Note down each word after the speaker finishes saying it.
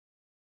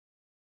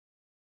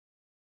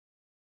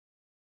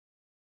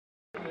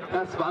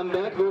Herr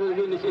Swamberg würde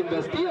hier nicht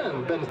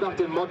investieren, wenn es nach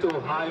dem Motto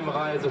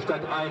Heimreise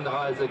statt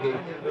Einreise ging.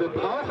 Wir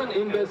brauchen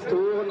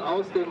Investoren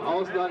aus dem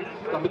Ausland,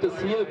 damit es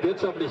hier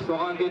wirtschaftlich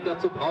vorangeht.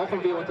 Dazu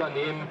brauchen wir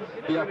Unternehmen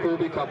wie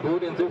Jacobi.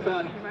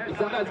 Insofern, ich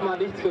sage jetzt mal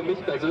nichts für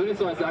mich persönlich,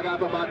 sondern ich sage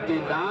einfach mal,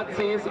 den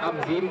Nazis am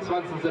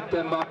 27.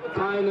 September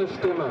keine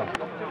Stimme.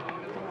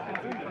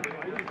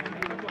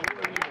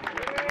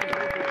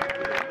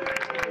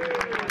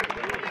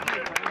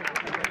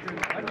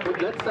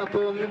 Und letzter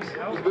Punkt,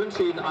 ich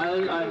wünsche Ihnen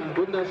allen ein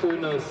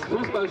wunderschönes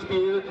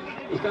Fußballspiel.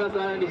 Ich kann das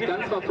leider nicht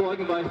ganz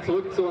verfolgen, weil ich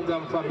zurück zu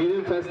unserem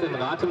Familienfest in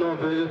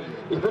Rathenow will.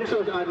 Ich wünsche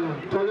euch ein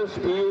tolles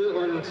Spiel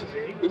und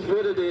ich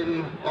würde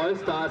den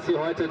Allstars hier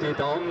heute die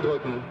Daumen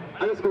drücken.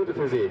 Alles Gute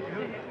für Sie.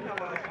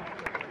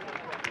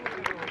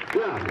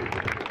 Ja,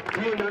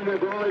 vielen Dank, Herr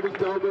Gold. Ich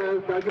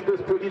glaube, da gibt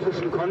es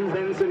politischen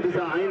Konsens in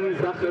dieser einen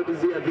Sache, die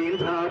Sie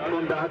erwähnt haben.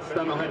 Und da hat es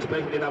dann auch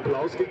entsprechend den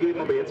Applaus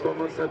gegeben. Aber jetzt wollen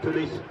wir uns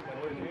natürlich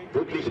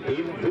wirklich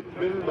dem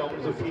widmen,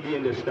 warum so viele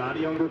in das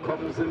Stadion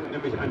gekommen sind,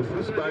 nämlich ein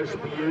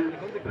Fußballspiel,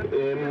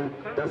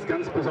 das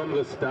ganz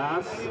besondere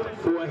Stars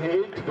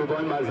vorhält. Wir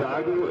wollen mal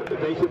sagen,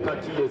 welche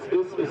Partie es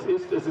ist.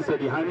 Es ist ja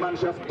die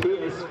Heimmannschaft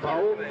TSV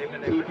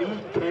Chemie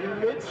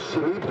Premnitz.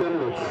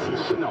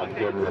 Genau,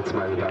 Premnitz,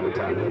 meine Damen und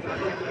Herren.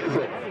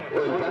 So,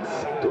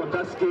 und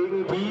das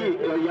gegen die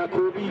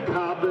Jacobi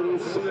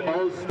Carbons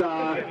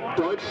All-Star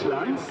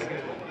Deutschlands.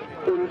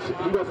 Und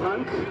lieber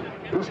Frank,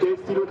 du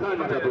stellst die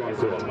Lokalmatadoren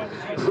vor.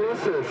 So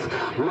ist es.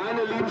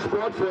 Meine lieben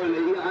Sportfreunde,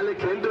 ihr alle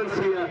kennt uns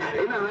hier.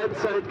 In der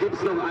Halbzeit gibt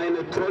es noch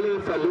eine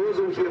tolle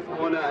Verlosung hier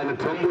vorne, eine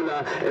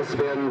Tombola. Es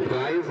werden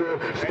Preise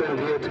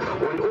spendiert.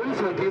 Und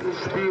uns hat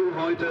dieses Spiel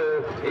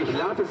heute, ich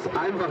darf es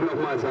einfach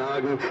nochmal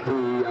sagen,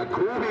 die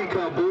Jacobi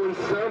Carbon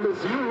Service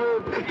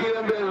Europe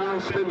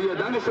GmbH spendiert.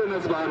 Dankeschön,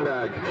 Herr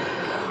Swanberg.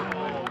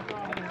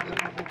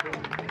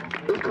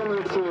 Ich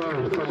komme zur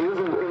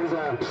Verlosung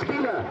unserer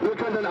Spieler. Wir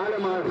können dann alle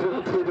mal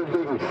Rücktritte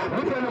blicken.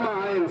 Mit der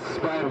Nummer 1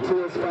 beim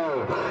TSV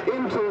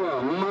im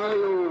Tor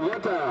Mario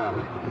Rotta.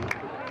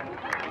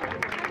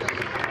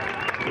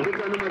 Mit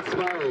der Nummer 2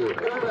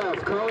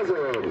 Olaf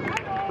Krause.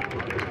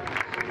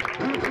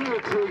 Die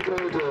 4 trägt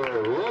heute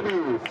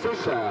Robby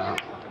Fischer.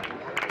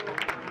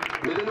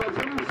 Mit der Nummer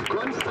 5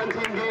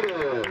 Konstantin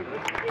Gede.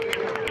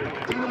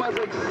 Die Nummer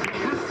 6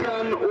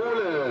 Christian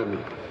Ohle.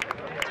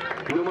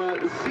 Nummer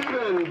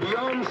 7,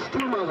 Björn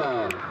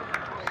Stuhlmacher.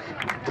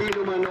 Die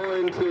Nummer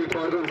 9 trägt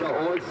heute unser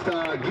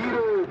All-Star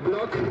Guido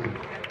Block.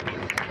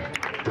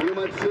 Die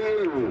Nummer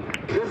 10,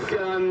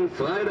 Christian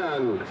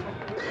Freidang.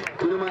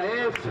 Die Nummer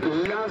 11,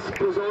 Lars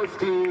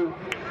Bosolski.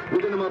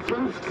 Mit der Nummer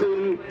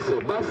 15,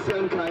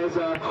 Sebastian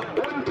Kaiser.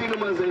 Und die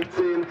Nummer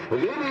 16,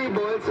 René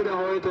Bolze, der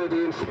heute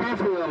den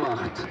Spielführer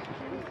macht.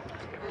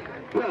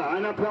 Ja,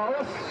 ein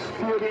Applaus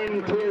für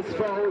den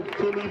TSV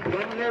Chemie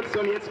Premnitz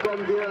und jetzt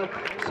kommen wir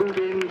zu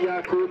den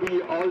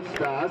Jacobi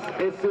Allstars.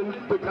 Es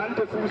sind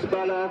bekannte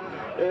Fußballer.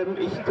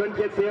 Ich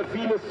könnte jetzt sehr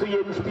vieles zu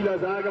jedem Spieler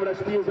sagen, aber das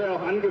Spiel soll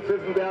auch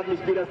angepfiffen werden.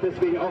 Ich gehe das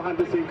deswegen auch ein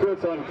bisschen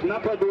kürzer und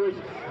knapper durch.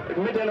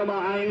 Mit der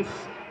Nummer 1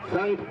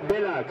 Frank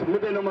Bellack,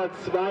 mit der Nummer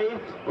 2,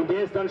 und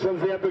der ist dann schon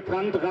sehr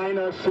bekannt,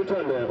 Rainer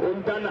Schütterle.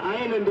 Und dann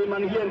einen, den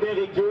man hier in der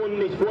Region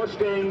nicht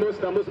vorstellen muss,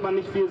 da muss man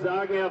nicht viel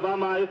sagen, er war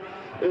mal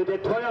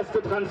der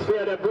teuerste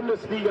Transfer der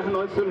Bundesliga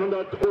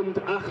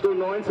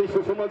 1998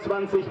 für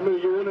 25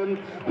 Millionen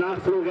nach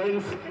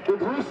Florenz.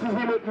 Begrüßen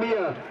Sie mit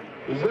mir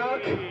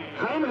Jörg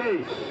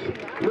Heinrich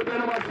mit der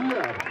Nummer 4.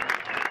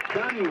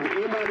 Dann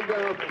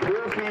ehemaliger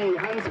Profi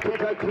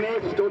Hans-Peter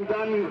Knecht und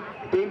dann,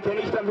 den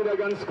kenne ich dann wieder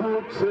ganz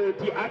gut,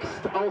 die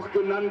Axt auch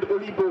genannt,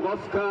 Uli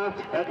Borowka.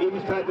 Er hat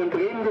Ewigkeiten in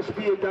Bremen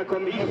gespielt, da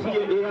komme ich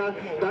hierher.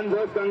 Dann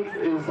Wolfgang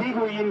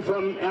Seguin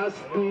vom 1.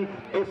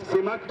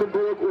 FC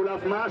Magdeburg,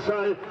 Olaf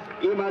Marschall,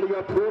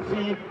 ehemaliger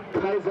Profi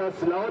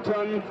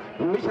Kaiserslautern,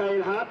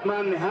 Michael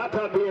Hartmann,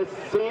 Hertha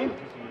BSC,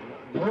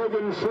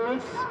 Jürgen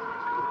Schulz,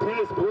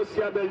 Tennis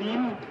Borussia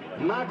Berlin,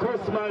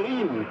 Markus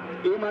Marin,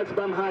 ehemals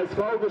beim HSV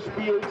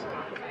gespielt,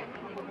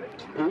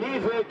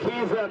 Leve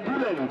Keser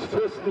Bülent,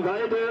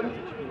 Fürstenwalde,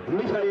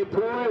 Michael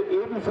Pohl,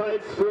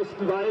 ebenfalls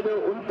Fürstenwalde,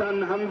 und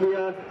dann haben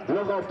wir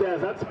noch auf der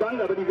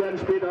Ersatzbank, aber die werden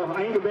später auch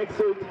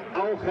eingewechselt,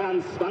 auch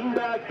Herrn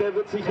Swanberg, der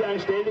wird sich hier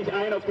ein Stell dich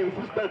ein auf dem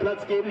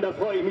Fußballplatz geben, da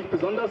freue ich mich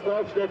besonders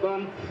drauf,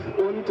 Stefan.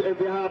 Und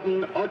wir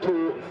haben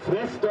Otto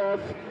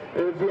Fräsdorf,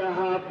 wir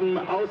haben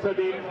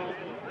außerdem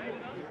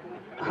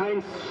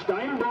Heinz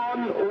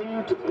Steinborn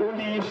und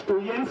Uli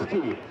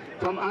Stojenski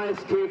vom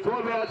ASK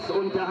Vorwärts,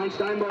 und der Heinz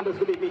Steinborn, das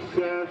will ich nicht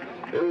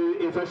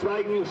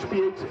verschweigen,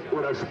 spielte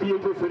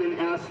für den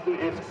 1.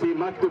 FC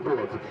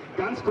Magdeburg.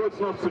 Ganz kurz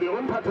noch zu den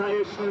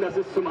Unparteiischen, das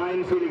ist zum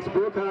einen Felix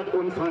Burkhardt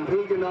und Frank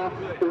Wegener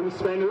und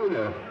Sven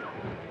Höhne.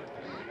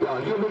 Ja,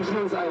 und wir wünschen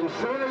uns ein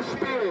schönes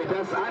Spiel,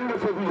 das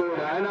angepfiffen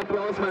wurde. Ein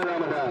Applaus, meine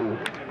Damen und Herren.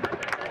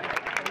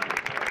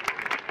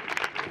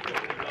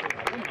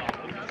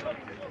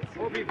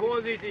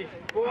 Vorsichtig,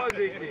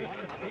 vorsichtig.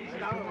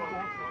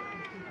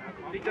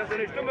 Nicht, dass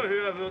deine Stimme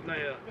höher wird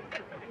nachher.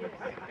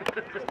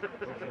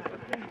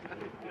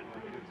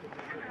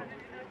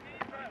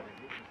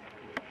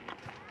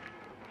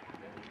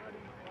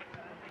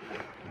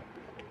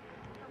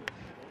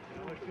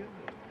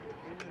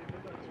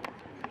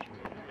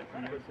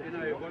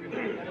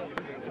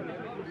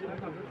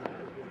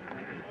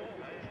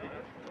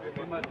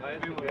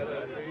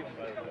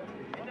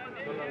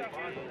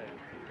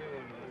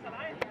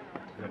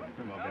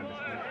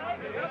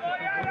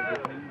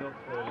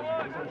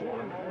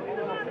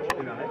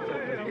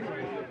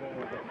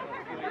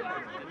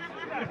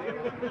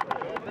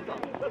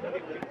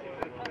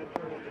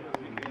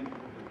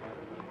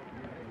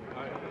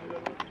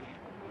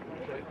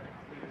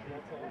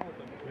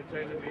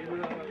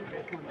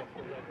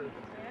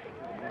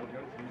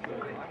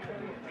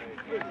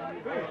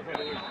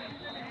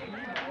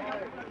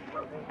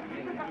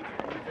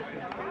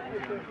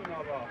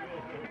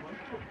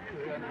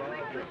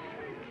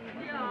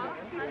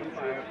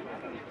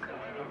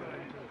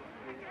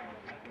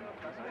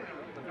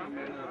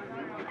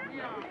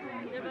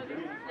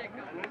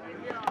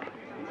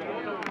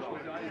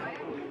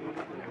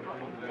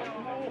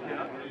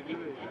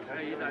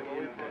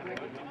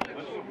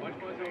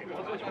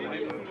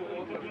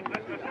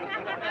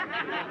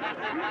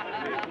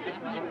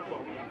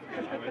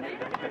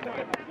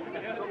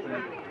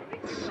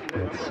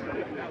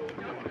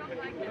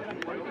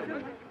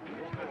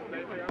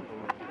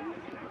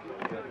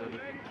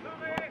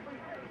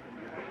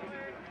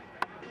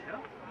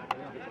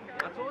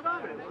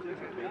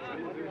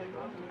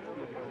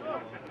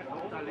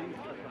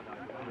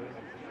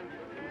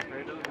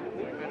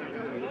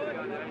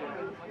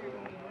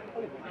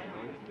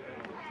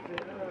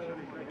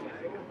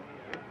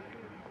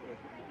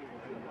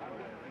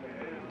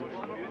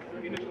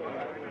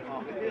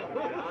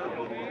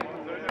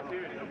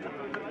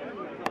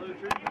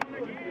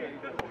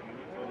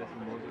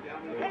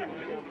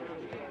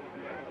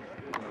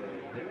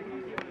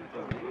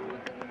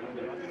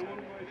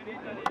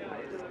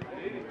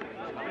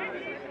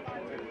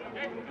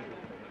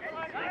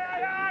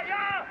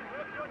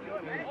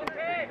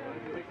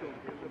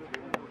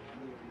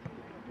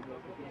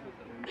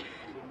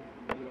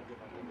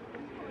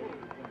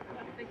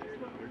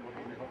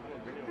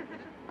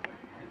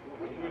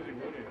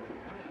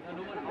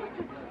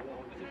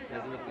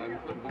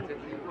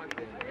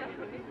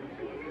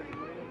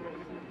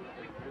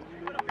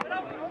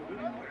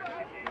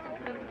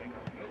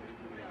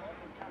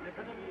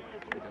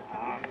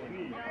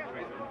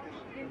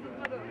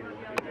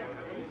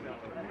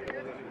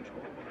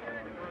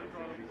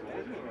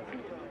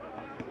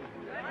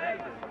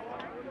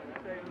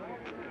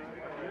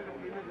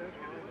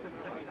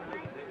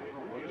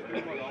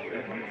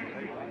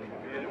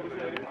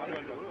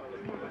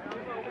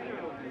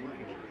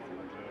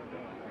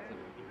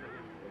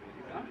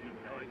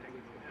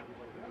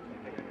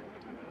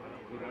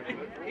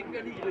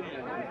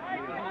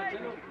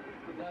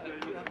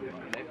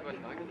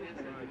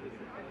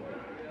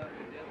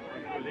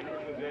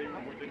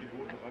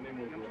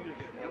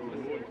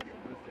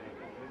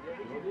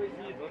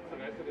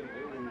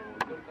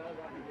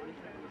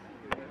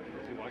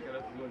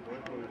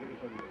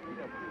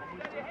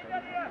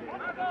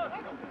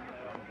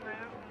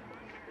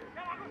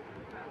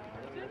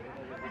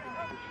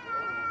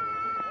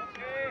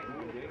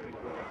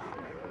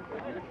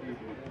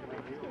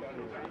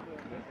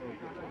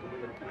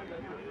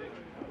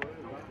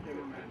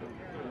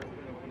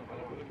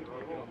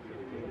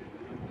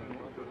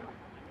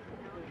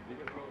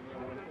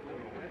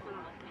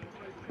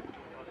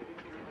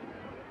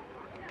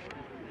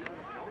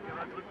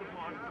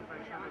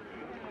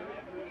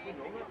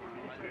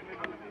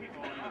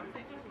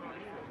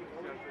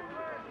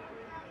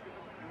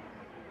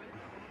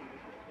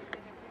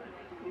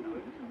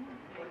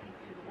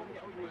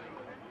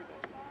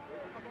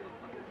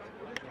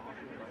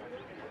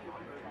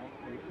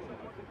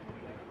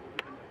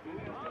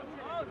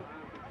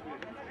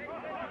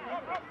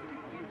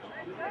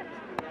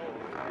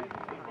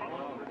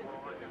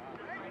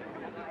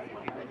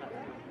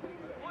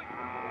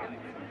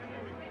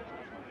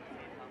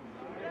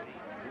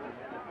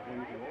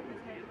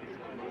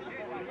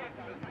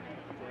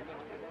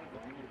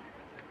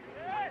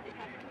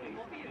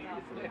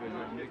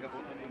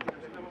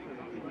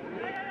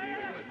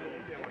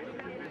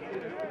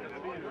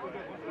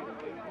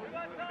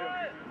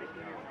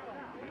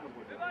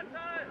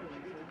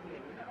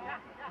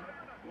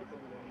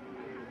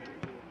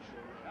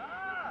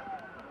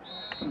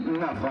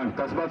 Na Frank,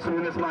 das war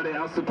zumindest mal der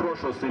erste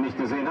Torschuss, den ich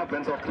gesehen habe,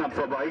 wenn es auch knapp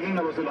vorbeiging,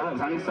 aber so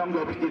langsam,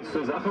 glaube ich, geht es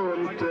zur Sache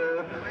und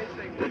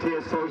der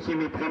TSV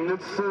Chemie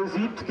Premnitz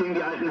sieht, gegen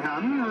die alten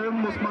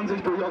Herren muss man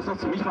sich durchaus noch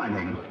ziemlich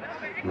reinhängen.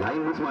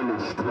 Nein, muss man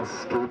nicht.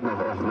 Das geht noch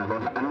auch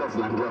noch anders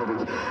lang, glaube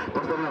ich.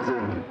 Das werden wir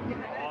sehen.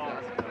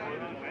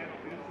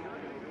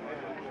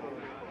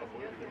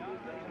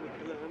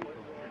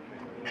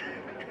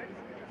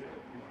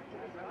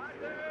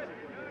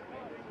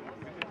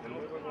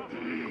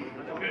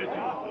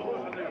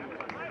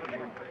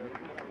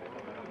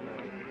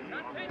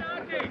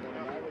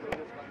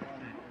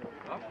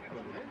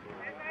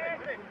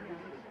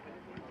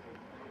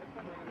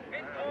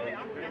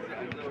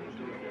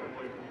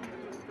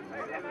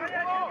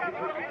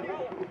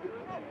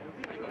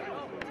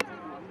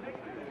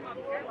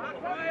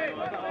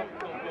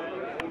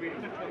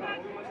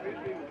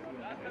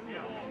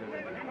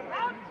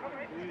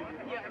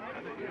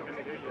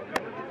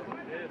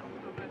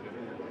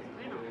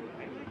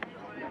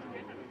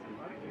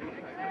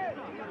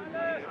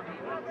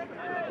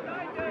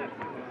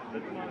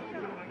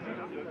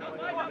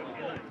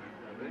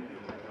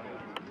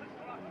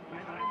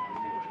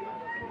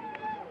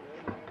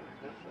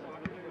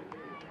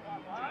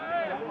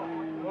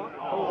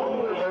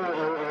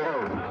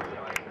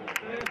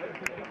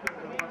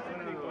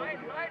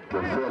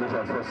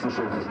 Gefährlicher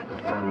Pfostenschuss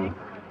von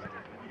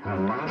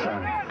Herrn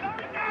Marschall.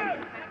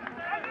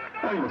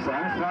 Ja, ich muss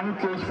sagen, Frank,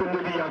 ich finde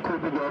die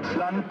Jacobi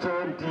Deutschland,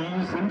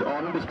 die sind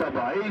ordentlich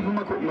dabei.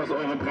 Mal gucken, was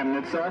eure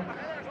Premnitzer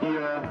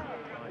hier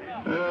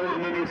in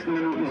den nächsten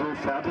Minuten so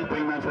fertig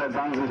bringen. Vielleicht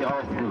sagen sie sich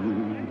auch,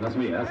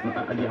 lassen wir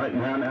die alten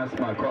Herren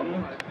erstmal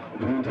kommen.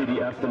 Und hier die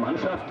erste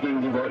Mannschaft,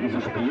 gegen die wollten sie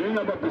spielen,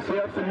 aber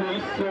bisher finde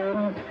ich,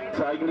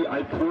 zeigen die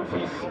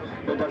Altprofis,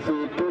 dass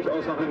sie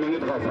durchaus noch eine Menge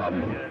drauf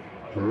haben.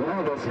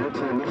 Ja, das wird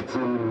hier nicht so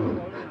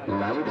eine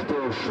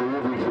leichte Show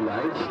wie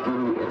vielleicht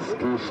gegen die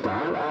SG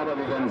Stahl, aber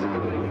wir werden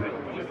sehen.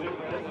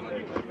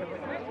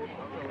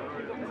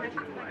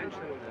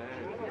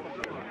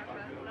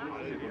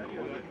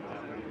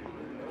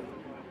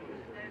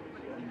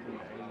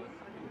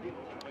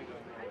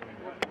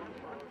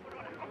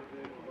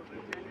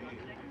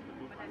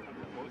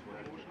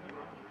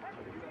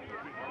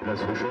 Das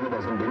Schöne bei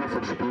so einem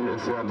Benefitspiel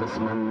ist ja, dass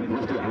man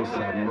nicht die Angst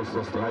haben muss,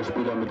 dass 3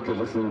 Spieler mit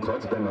gerissenen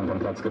Kreuzbändern vom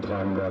Platz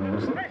getragen werden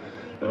müssen.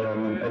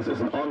 Es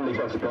ist ein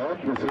ordentlicher Sport,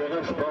 ein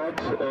fairer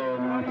Sport,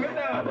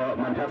 aber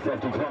man passt auf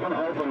die Knochen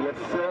auf. Und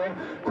jetzt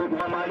gucken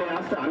wir mal, der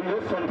erste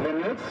Angriff von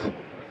Premnitz,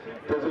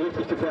 der so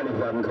richtig gefährlich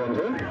werden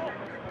könnte.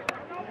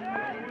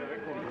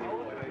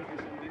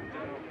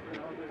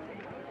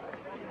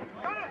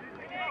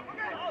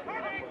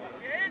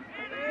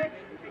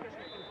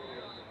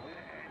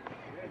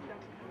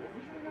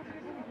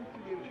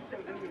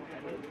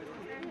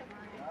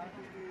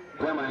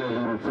 Ja, meine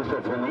lieben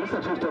Fußballfreunde, muss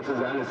natürlich dazu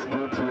sagen, es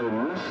geht hier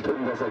nicht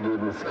um das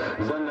Ergebnis,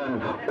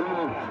 sondern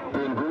um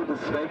den guten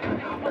Zweck.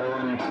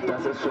 Und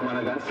das ist schon mal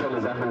eine ganz tolle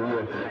Sache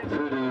hier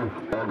für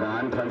die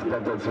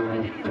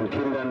Organtransplantation von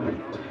Kindern.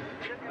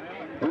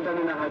 Und dann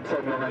in der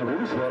Halbzeit noch ein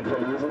Grußwort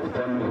verlesen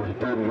von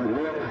dem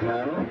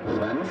Lehrherrn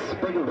Franz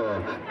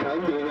Beckenbauer.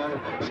 Kein Gegner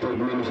steht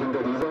nämlich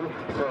hinter dieser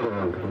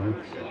Förderung.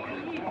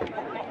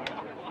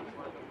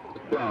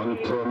 Ja,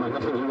 und man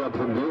hat ihn sogar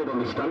probiert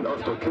und es stand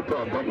auf der Kippe,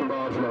 ob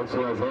Beckenbauer vielleicht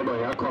sogar selber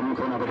herkommen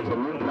können, aber der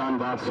Terminplan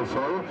war zu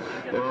voll.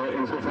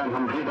 Insofern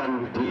haben wir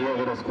dann die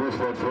Ehre, das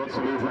Grußwort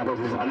vorzulesen, aber es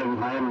ist allem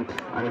heim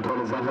eine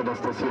tolle Sache,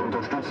 dass das hier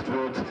unterstützt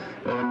wird.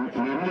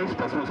 Nämlich,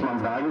 das muss man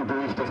sagen,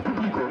 durch das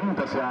Publikum,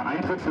 das ja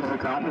Eintritt für diese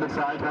Karten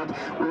bezahlt hat,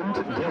 und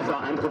dieser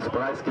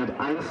Eintrittspreis geht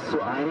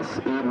 1:1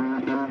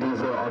 eben in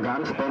diese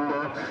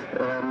Organspende.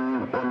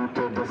 Und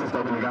das ist,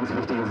 glaube ich, eine ganz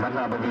wichtige Sache,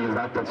 aber wie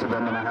gesagt, dazu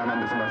werden wir nachher noch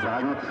ein bisschen was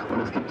sagen.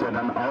 Und es gibt ja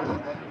dann auch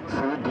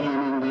für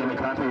diejenigen, die eine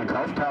Karte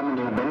gekauft haben und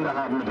die eine Bänder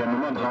haben mit der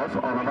Nummer drauf,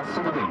 auch noch was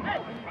zu gewinnen.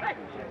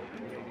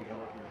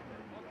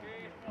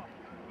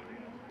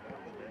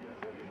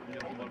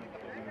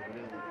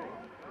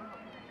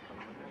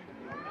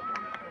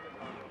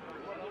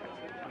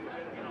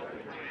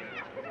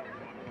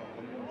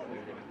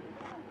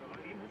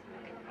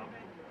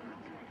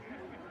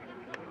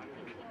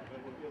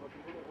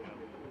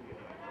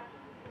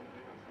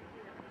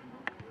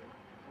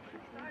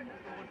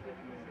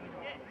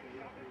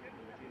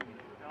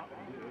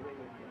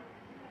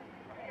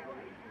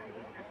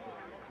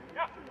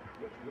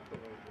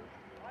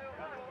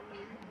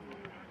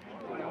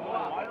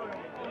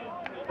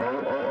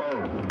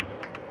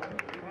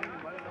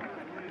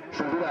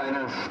 Schon wieder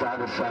eine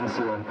starke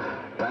Chance hier,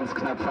 ganz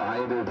knapp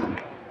vereitelt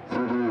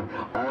für die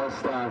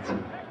All-Stars.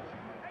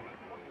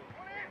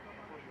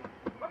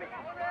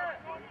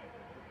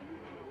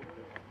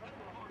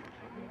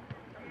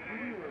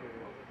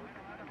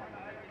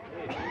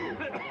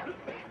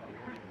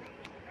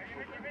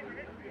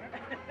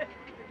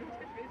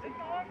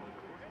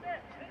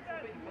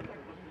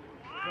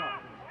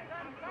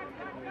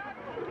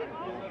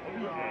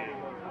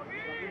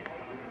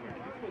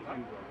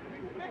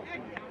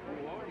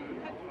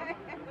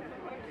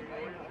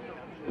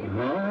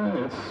 Ja,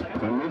 jetzt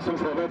Premnitz zum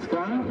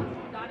Vorwärtsgang.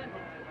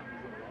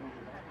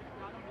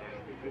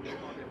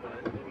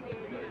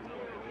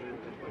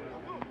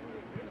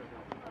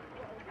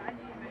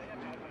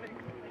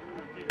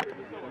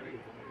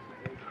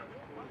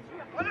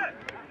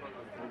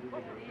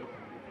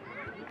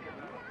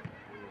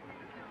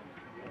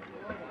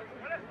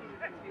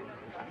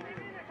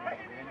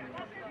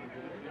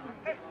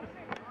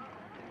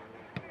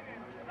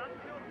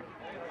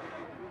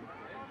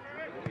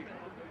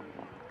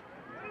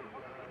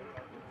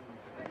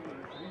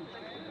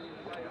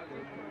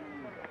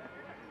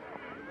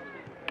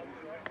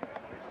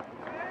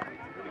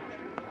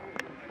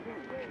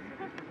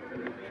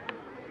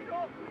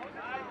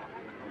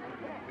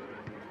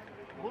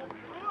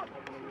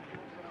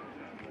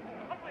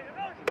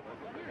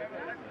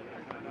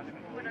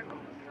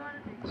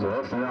 So,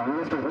 schneller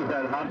Angriff durch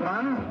Michael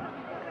Hartmann.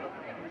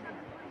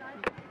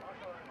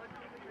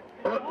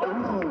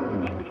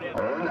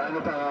 Und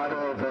eine Parade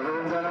für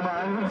unser Nummer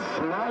 1,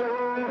 Malo.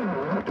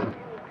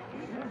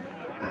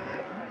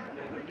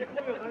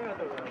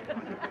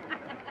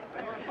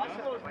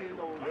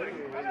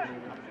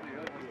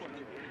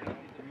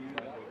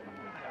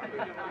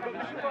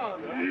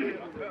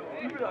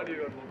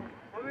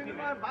 wir nicht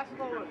mal im Wasser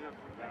raus?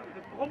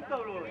 Das brummt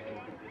doch los.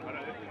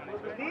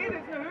 Nee, das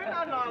ist eine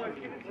Höhenanlage.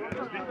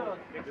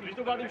 Das liegt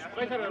doch gar nicht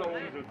Sprecher, der da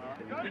oben sitzt.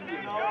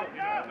 Genau.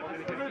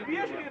 Wie viel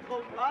Bier steht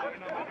drauf, was?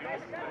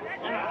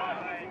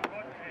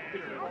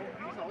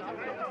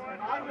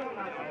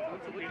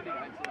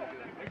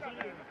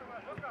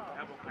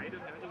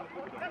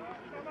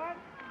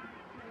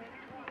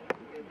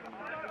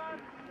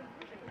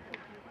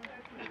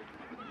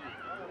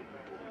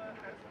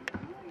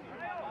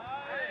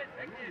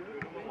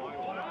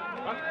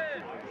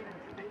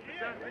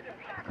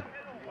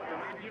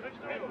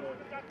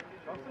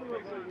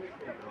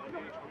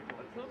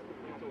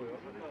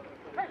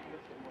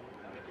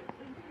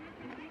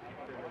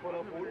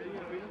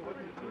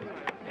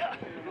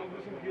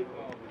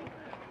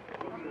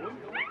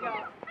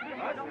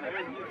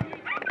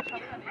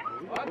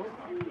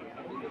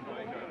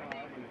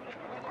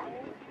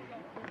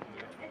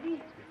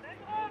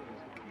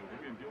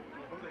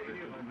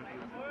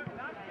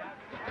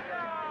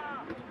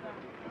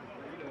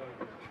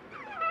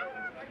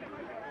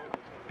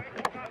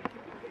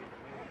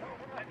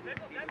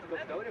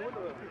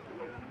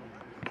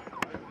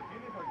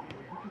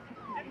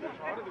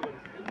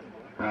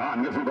 Ja,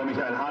 angeführt von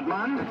Michael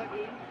Hartmann.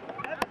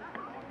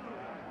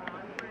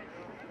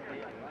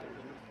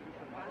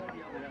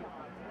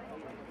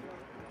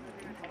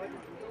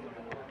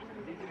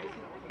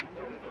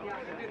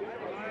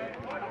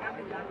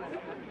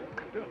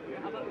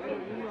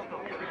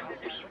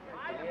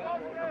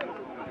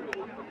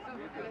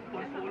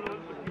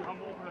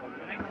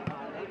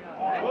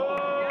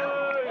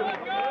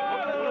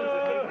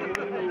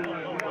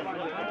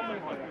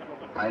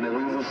 Eine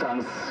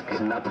Riesenchance,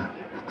 knapp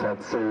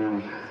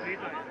verzogen.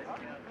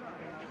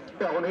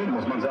 Ja, ohnehin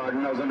muss man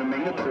sagen, also eine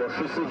Menge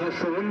Torschüsse hier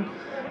schon,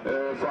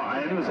 vor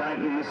allem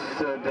seitens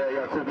der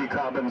Jacobi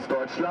Carbons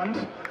Deutschland,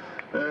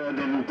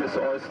 des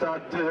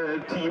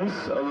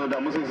All-Star-Teams. Also da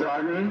muss ich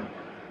sagen,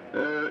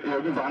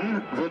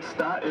 irgendwann wird es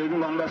da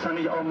irgendwann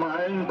wahrscheinlich auch mal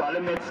einen Ball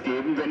im Netz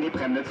geben, wenn die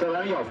Premnitzer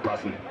da nicht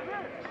aufpassen.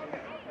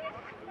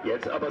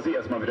 Jetzt aber sie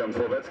erstmal wieder im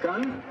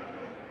Vorwärtsgang,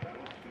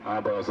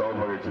 aber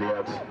sauber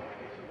geklärt.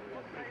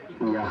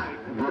 Ja,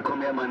 wir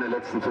kommen ja mal in der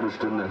letzten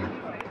Viertelstunde.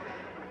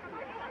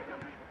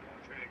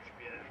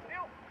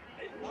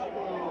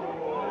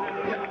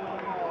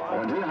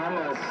 Und hier haben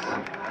wir es.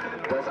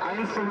 Das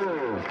 1:0.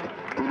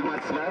 Die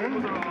Nummer 2,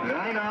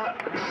 Rainer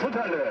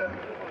Schütterle.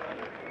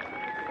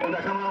 Und da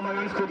kann man auch mal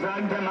ganz kurz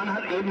sagen, der Mann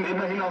hat eben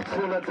immerhin auch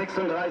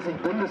 236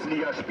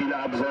 Bundesligaspiele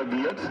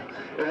absolviert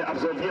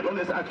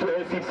und ist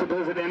aktuell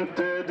Vizepräsident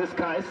des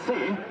KSC.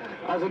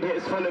 Also der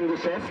ist voll im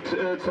Geschäft,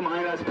 zum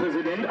einen als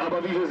Präsident,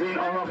 aber wie wir sehen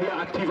auch noch hier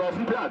aktiv auf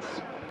dem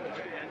Platz.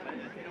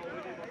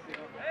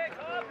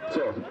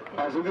 So,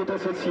 also geht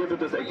das jetzt, hier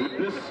wird das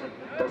Ergebnis.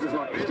 Das ist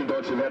noch echte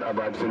deutsche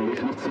Wertarbeit, finde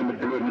ich. Nichts hier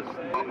mit blöden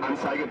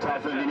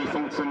Anzeigetafeln, die nicht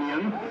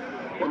funktionieren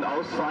und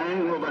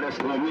ausfallen, nur weil der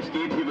Strom nicht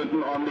geht. Hier wird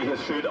ein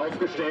ordentliches Schild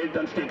aufgestellt,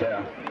 dann steht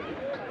der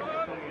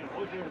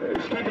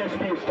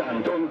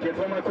Spielstand. Und jetzt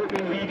wollen wir mal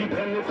gucken, wie die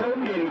Premnitzer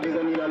umgehen mit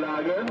dieser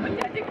Niederlage.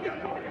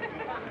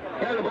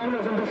 Ja, wir brauchen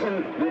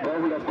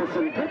das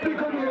bisschen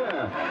Publikum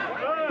hier.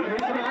 Wir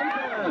müssen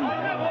anfangen.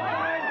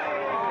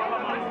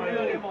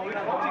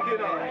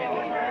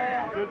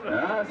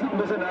 Ja, es sieht ein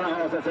bisschen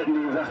danach aus, als hätten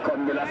die gesagt,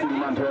 komm, wir lassen die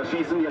mal ein Tor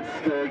schießen,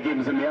 jetzt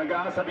geben sie mehr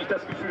Gas, habe ich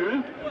das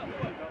Gefühl.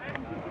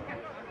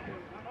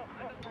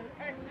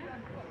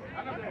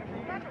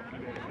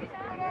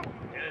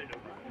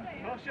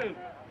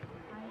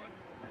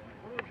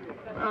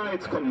 Ah,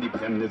 jetzt kommen die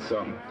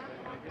Premnitzer.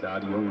 Klar,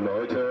 die jungen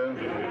Leute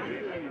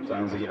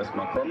sagen sich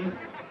erstmal, komm,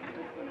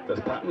 das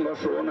packen wir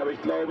schon, aber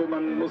ich glaube,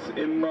 man muss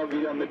immer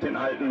wieder mit den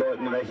alten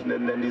Leuten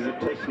rechnen, denn diese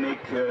Technik,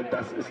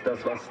 das ist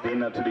das, was denen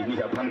natürlich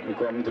nicht abhanden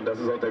kommt und das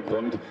ist auch der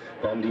Grund,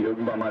 warum die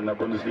irgendwann mal in der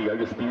Bundesliga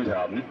gespielt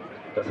haben.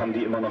 Das haben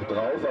die immer noch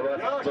drauf, aber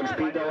so ein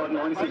Spiel dauert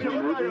 90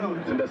 Minuten.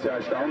 Ich finde das ja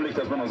erstaunlich,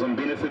 dass man auch so ein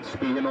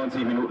Benefizspiel hier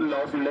 90 Minuten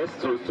laufen lässt.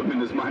 So ist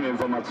zumindest meine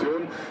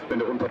Information. Wenn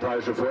der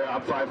Unparteiische vorher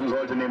abpfeifen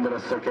sollte, nehmen wir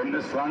das zur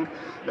Kenntnis, Frank.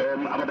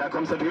 Aber da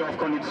kommt es natürlich auf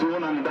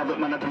Konditionen an. Da wird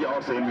man natürlich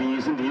auch sehen, wie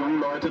sind die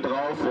jungen Leute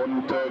drauf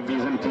und wie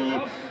sind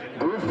die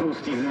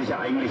Golfus, die sie sich ja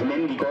eigentlich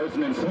nennen, die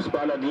golfenden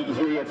Fußballer, die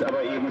hier jetzt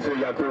aber eben für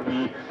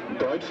Jacobi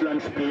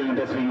Deutschland spielen,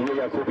 deswegen hier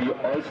Jacobi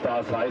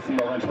All-Stars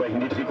heißen, auch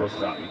entsprechend die Trikots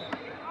tragen.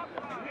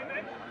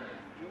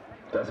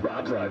 Das war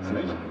abseits,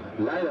 nicht?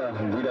 Leider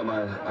wieder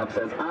mal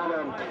abseits,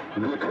 aber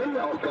wir können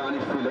ja auch gar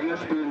nicht viel länger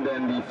spielen,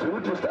 denn die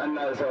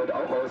Flutlichtanlage ist heute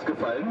auch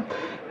ausgefallen.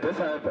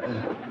 Deshalb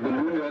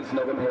bemühen wir uns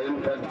noch im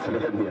hellen Platz zu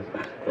werden hier.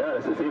 Ja,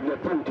 das ist eben der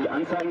Punkt. Die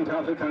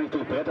Anzeigentafel kann ich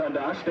durch Bretter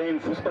darstellen,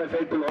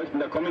 Fußballfeld beleuchten,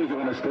 da komme ich nicht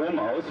ohne Strom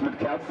aus. Mit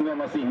Kerzen werden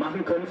wir es nicht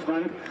machen können,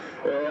 Frank.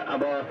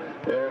 Aber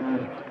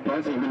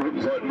 90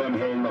 Minuten sollten wir im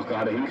Hellen noch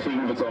gerade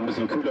hinkriegen, wird es auch ein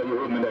bisschen kühler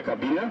hier oben in der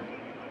Kabine.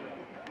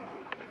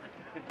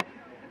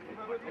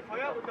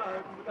 Feuer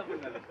unterhalten,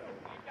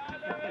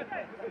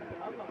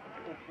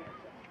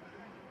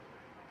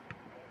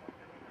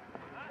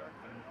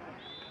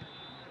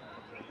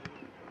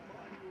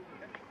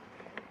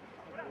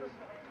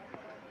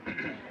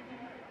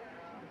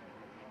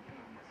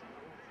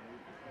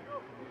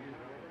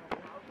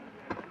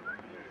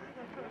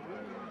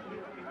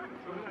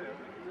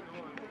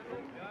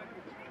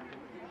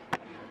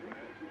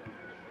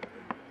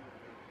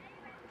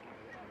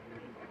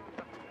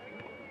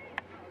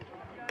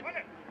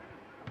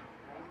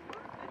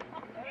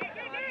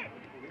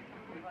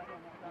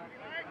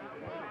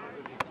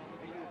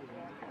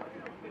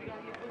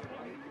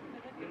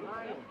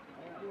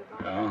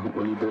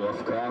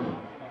 Borowka.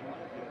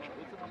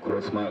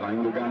 Kurz mal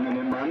reingegangen in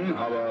den Mann,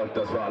 aber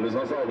das war alles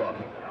noch sauber.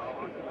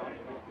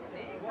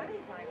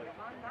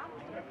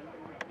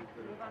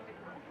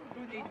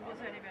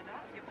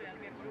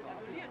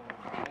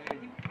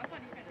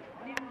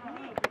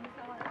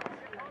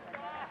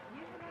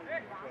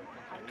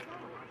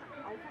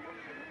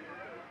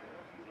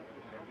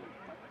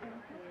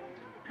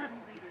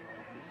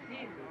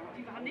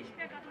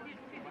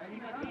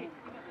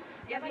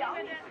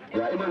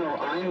 Ja, immer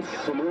noch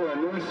 1 zu 0,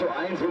 0 zu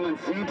 1, wie man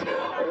sieht.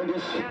 Und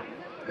ich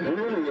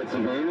höre jetzt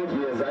wenig,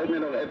 ihr seid mir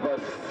noch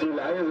etwas zu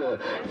leise.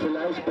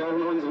 Vielleicht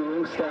brauchen unsere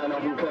Jungs da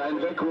noch einen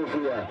kleinen Weckruf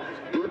hier.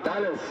 Gebt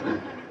alles.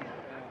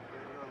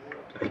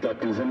 Ich glaube,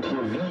 die sind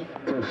hier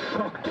wie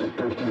geschockt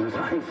durch dieses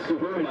 1 zu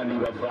 0, mein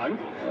lieber Frank.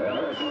 Ja,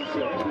 das ist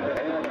hier echt eine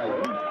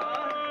Ärgerung.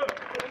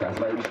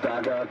 Das war ein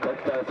starker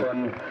Kopfball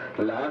von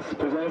Lars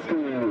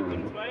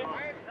Posowski.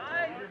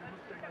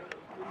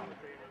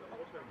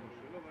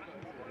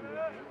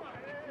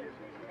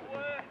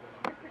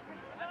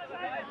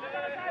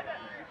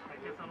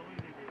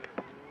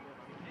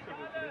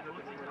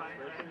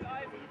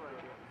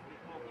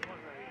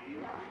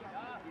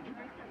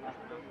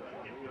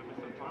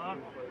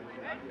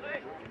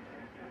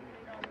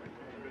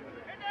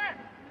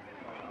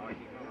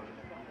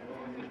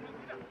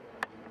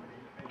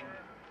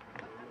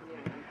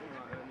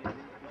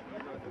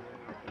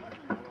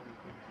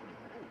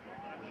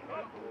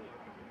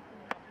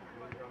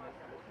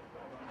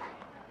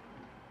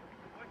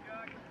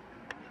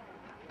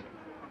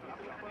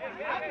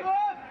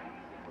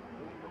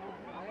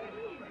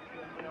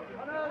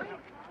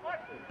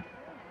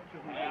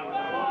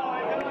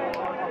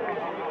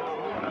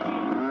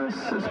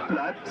 Es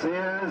bleibt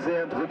sehr,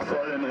 sehr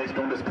druckvoll in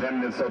Richtung des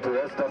Premnitzer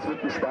Tors. Das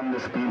wird ein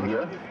spannendes Spiel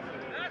hier.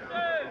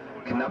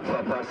 Knapp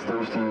verpasst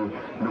durch die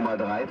Nummer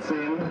 13.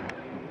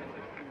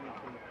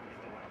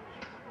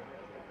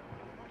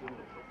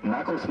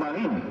 Markus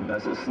Marin,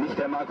 das ist nicht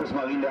der Markus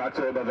Marin, der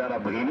aktuell bei Werder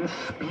Bremen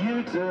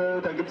spielt.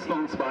 Da gibt es noch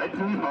einen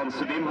zweiten und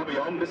zudem habe ich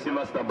auch ein bisschen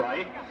was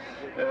dabei.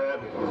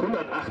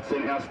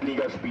 118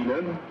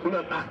 Erstligaspiele,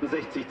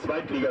 168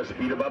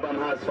 Zweitligaspiele, war beim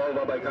HSV,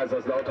 war bei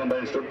Kaiserslautern, bei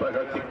den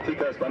Stuttgarter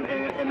Kickers, beim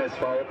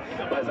NSV,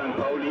 bei St.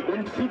 Pauli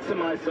und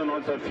Vizemeister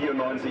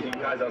 1994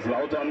 in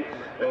Kaiserslautern.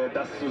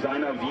 Das zu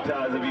seiner Vita,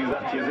 also wie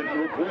gesagt, hier sind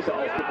nur Größe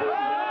aufgeboten.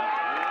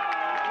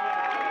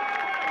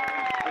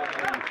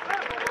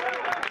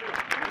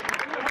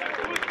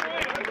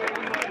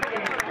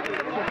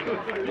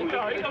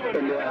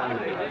 In der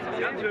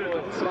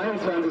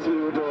 22.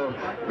 Minute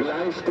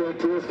gleicht der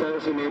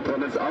TSV Chemie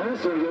Premnitz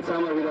aus und jetzt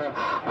haben wir wieder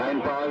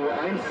ein paar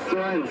 1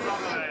 zu 1.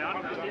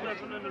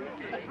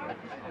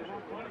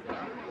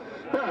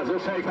 Ja, so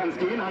schnell kann es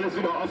gehen, alles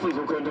wieder offen,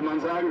 so könnte man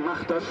sagen,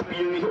 macht das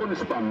Spiel nicht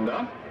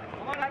unspannender.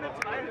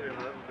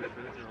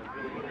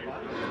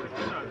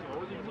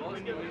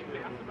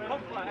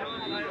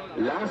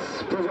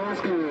 Lars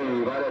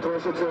Posowski war der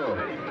Torschütze.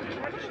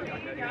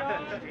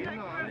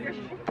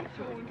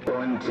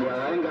 Und die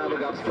Hereingabe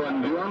gab es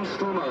von Björn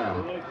Stumer.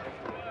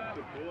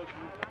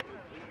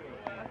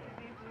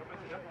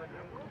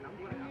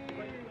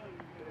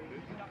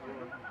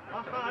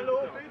 Ach, hallo,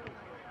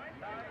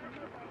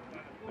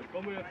 ich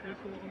komme jetzt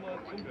nächste Woche mal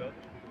als Vorwärts.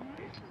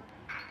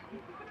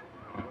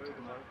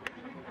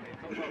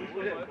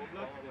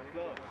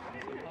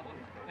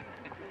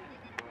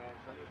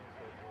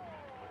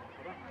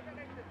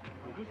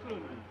 Wo bist du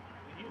denn?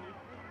 Hier nicht.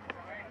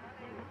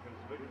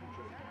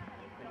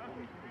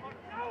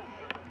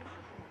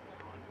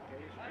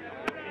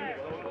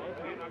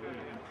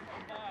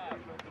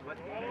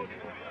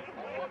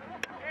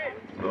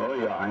 So,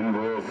 hier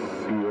Einwurf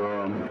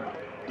für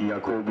die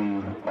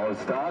Jacobi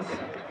All-Stars.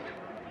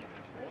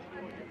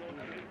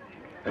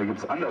 Da gibt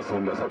es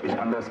andersrum, das habe ich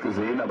anders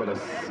gesehen, aber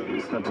das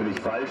ist natürlich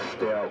falsch.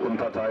 Der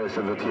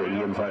Unparteiische wird hier in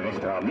jedem Fall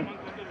recht haben.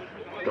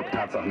 Ich glaube,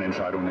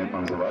 Tatsachenentscheidung nennt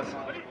man sowas.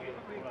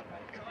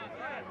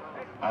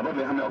 Aber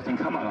wir haben ja auch den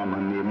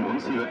Kameramann neben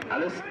uns. Hier wird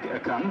alles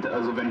erkannt.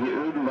 Also wenn hier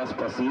irgendwas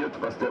passiert,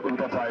 was der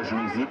Unparteiische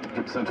nicht sieht,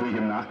 gibt es natürlich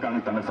im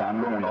Nachgang dann eine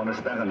Verhandlung und auch eine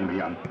Sperre, nehme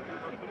ich an.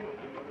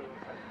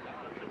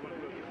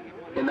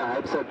 In der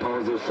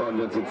Halbzeitpause schauen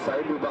wir uns die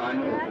Zeitlupe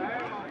an.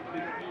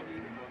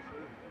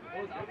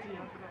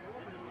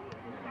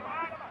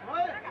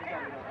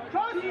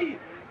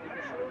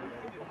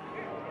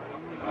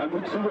 Ja,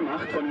 gut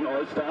zugemacht von den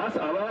All-Stars,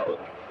 aber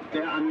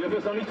der Angriff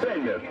ist noch nicht zu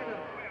Ende.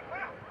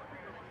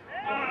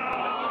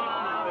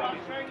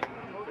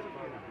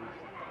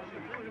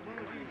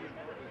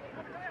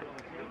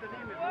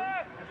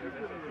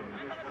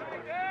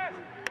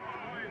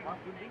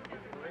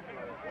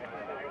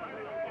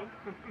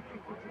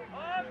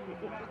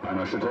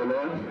 Einmal Schütterle.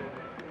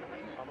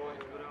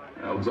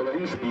 Ja, wo soll er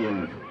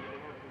hinspielen?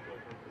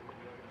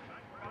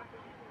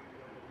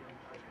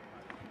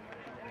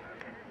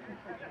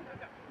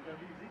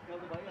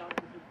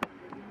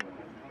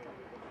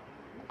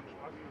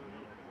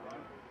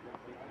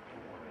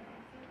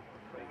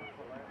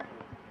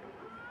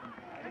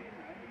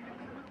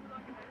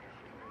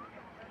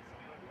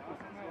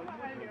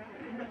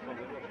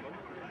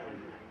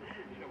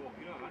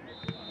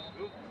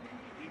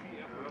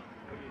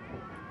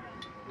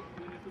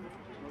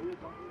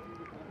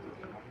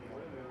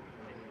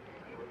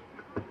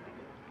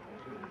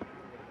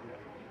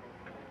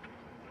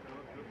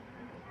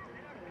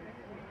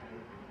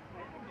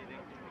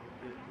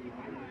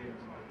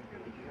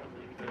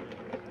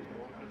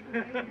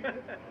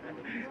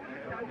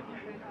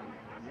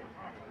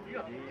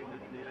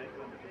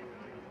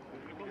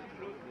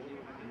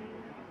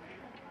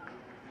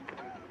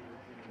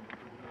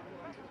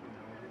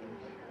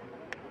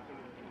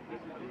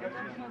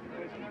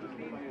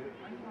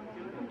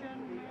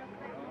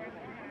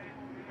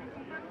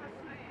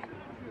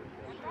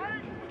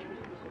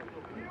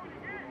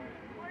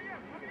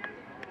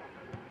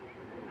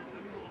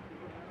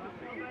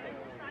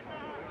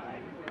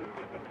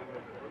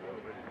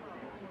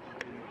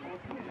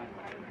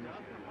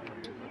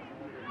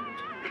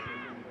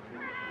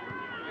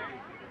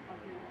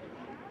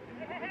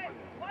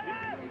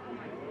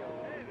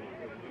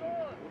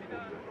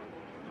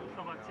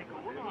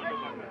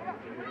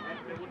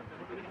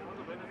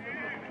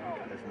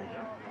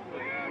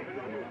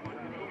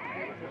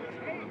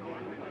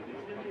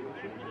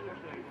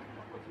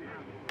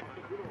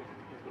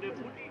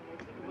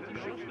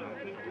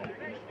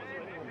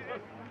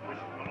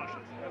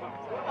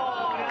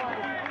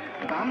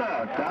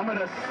 Da haben wir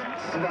das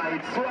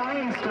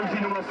 2:1 durch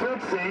die Nummer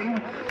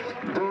 14,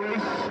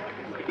 durch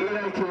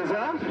Erich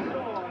Käser.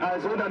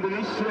 Also da bin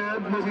ich,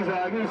 muss ich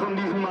sagen, von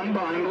diesem Mann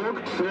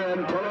beeindruckt.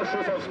 Ein toller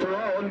Schuss aufs Tor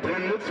und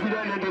Premnitz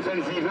wieder in der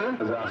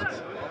Defensive.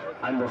 Sagt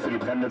Einwurf für die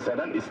Premnitzer,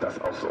 dann ist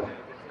das auch so.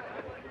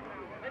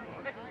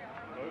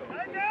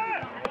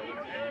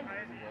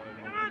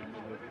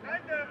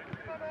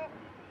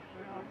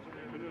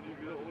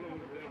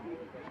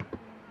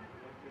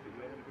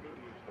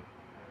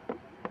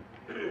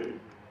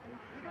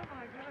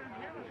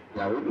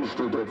 Ja, unten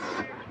steht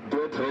jetzt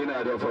der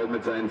Trainer, der vorhin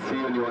mit seinen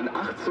C-Junioren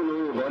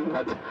 8:0 gewonnen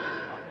hat.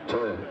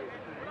 Toll.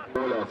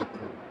 Olaf.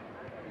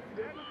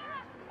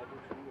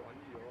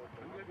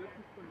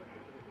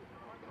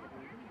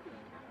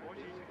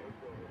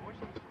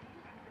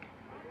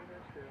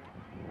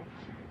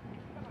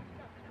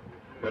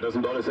 Ja, das ist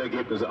ein tolles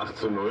Ergebnis,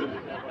 8:0.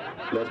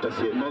 Läuft das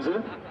hier immer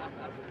so?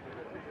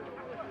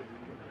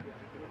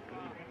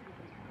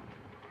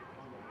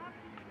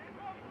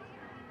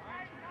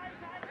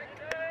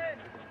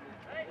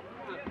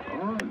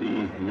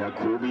 Die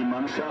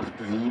Jacobi-Mannschaft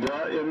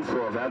wieder im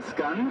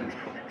Vorwärtsgang.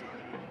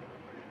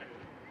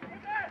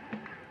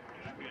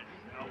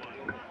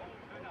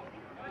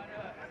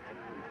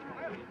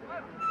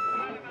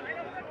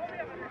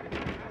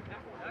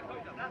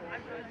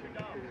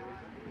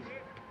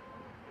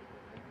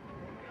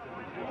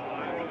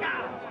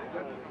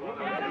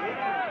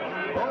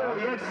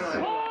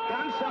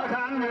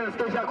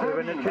 Durch Jacobi.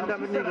 Wenn das Kind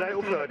damit nicht gleich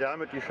aufhört, ja,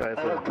 mit die Scheiße.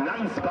 Dann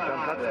platzt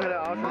mir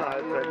der Arsch in der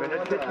Halbzeit. Wenn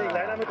das Kind nicht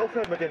gleich damit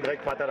aufhört, mit dem Dreck,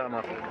 was er da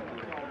macht.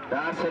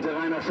 Das hätte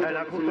Rainer Schütterle.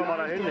 Ja, da guckt doch mal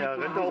dahin, er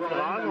rennt auf den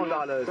Rasen und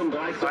alles.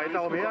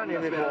 Weiter umher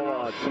neben den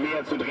Vorwärts.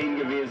 Schwer zu drehen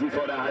gewesen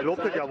vor der Halbzeit.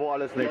 Lobt es ja wohl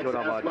alles nicht,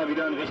 oder was? Mal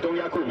wieder in Richtung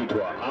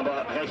Jacobi-Tor,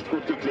 aber recht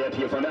gut geklärt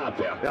hier von der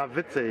Abwehr. Ja,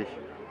 witzig.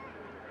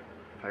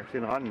 Pfeift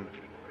den ran.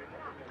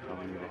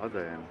 Kann die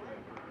sein.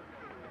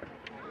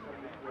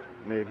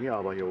 Ne, hier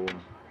aber hier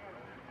oben.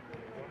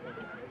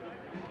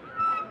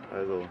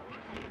 Also.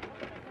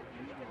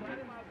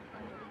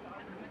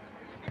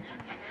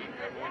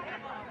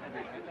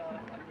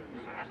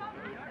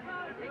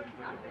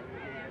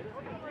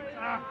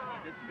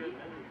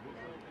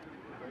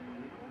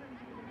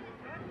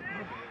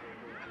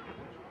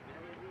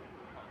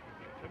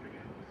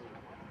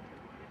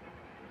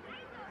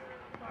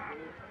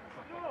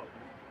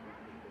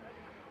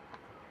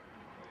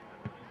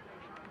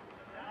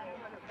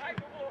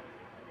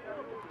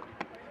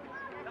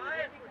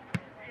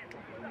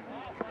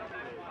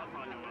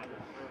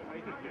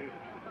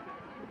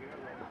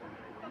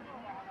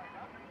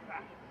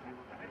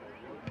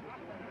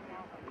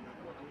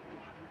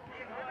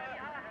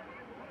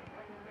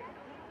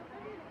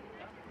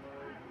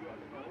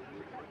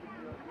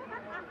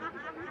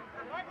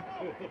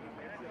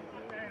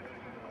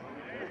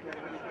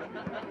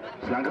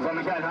 Flanke von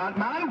Michael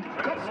Hartmann.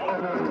 Kopf.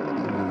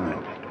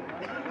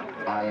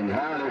 Ein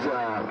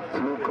herrlicher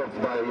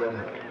Flugkopfball hier.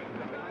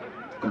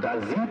 Und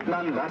da sieht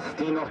man, was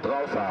die noch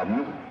drauf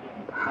haben.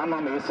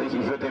 Hammermäßig.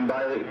 Ich würde den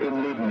Ball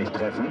im Leben nicht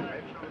treffen.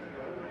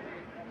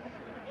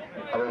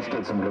 Aber ich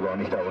stehe zum Glück auch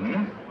nicht da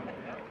unten.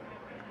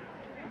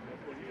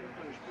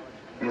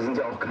 Wir sind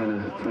ja auch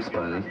keine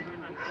Fußballer.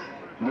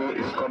 Nee,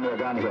 ich komme ja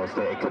gar nicht aus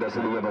der Ecke. Das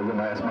will ich aber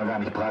mal erstmal gar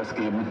nicht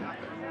preisgeben.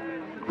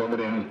 Wenn wir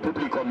dem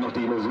Publikum noch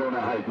die Illusion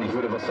erhalten, ich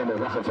würde was von der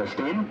Sache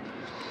verstehen.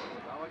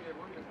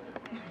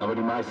 Aber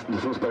die meisten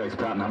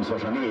Fußballexperten haben es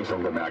wahrscheinlich eh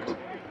schon gemerkt.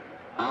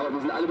 Aber wir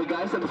sind alle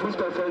begeisterte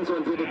Fußballfans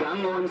und wir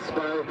bedanken uns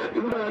bei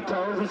über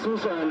 1000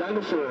 Zuschauern.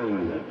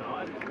 Dankeschön.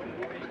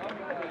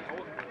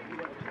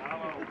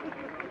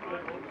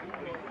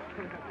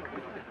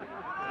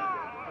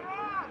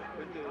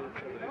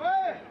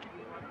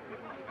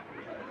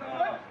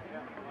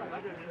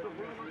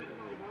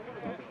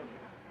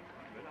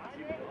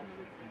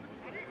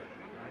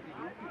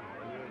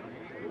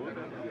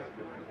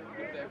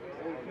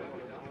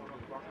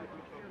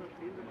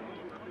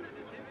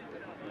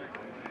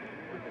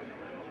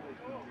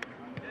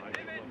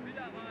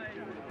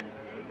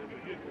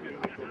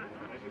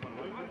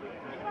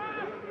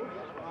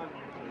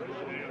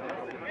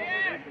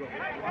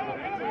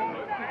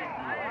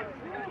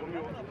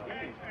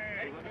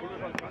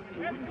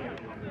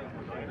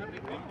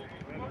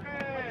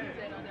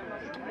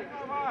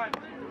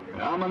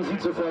 Ja, man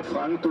sieht sofort,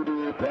 Frank,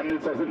 die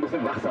Premnitzer sind ein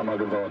bisschen wachsamer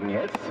geworden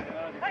jetzt.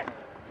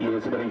 Hier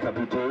ist über den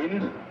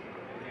Kapitän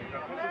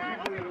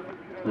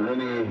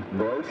René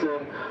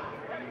Bolze.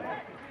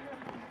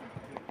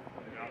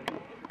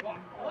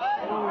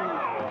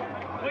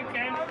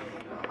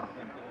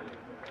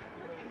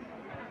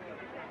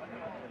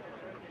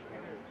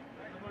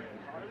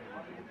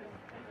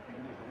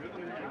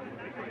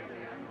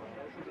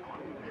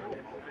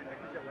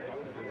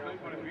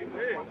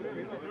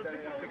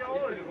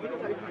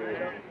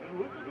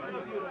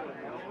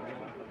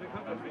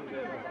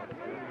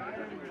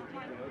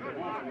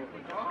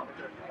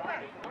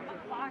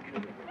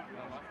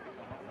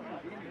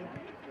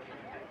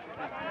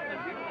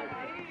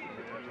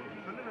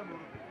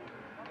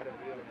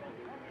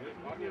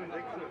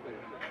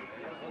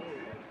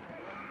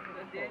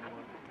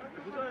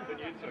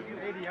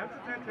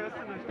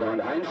 Ja,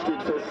 und eins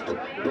steht fest,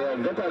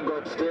 der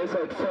Wettergott, der ist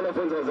halt voll auf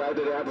unserer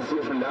Seite, der hat es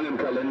hier schon lange im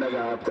Kalender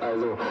gehabt.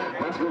 Also,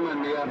 was will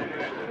man mehr?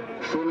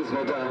 Schönes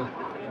Wetter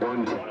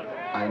und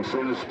ein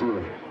schönes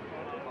Spiel.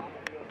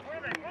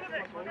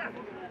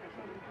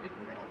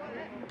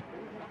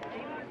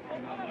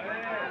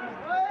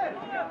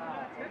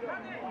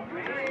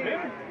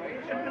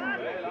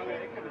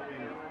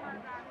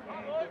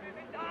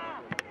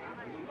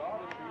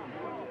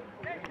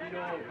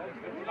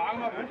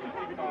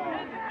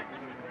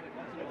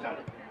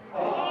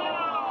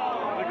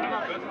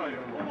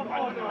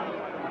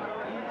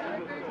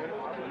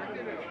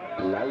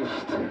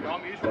 Leicht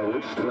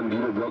verrutscht von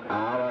Block,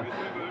 aber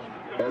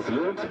es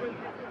wird.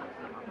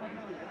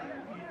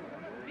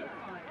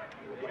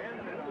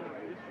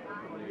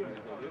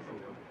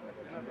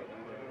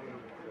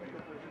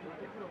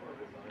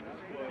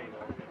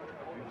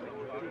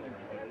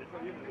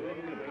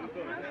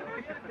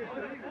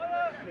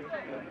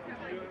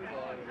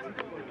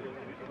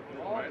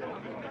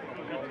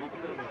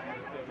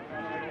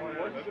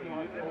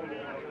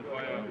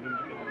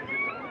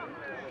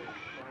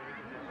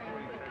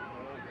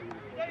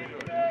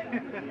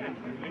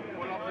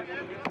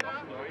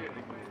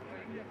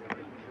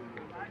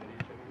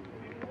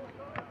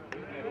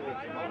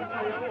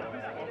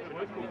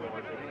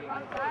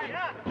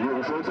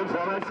 Jürgen Schulz im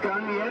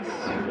Vorwärtsgang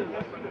jetzt.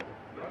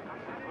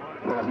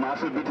 Olaf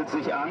Marschall bietet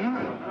sich an.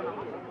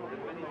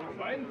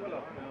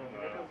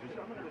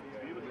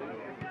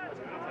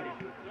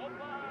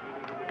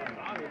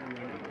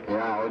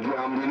 Ja, und wir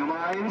haben die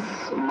Nummer 1,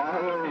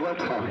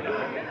 Borowka.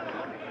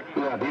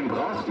 Ja, den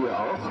brauchst du ja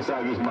auch,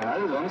 sage ich mal,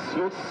 sonst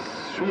wird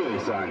es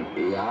schwierig sein.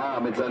 Ja,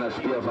 mit seiner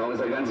Spielerfahrung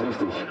ist er ganz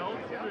wichtig.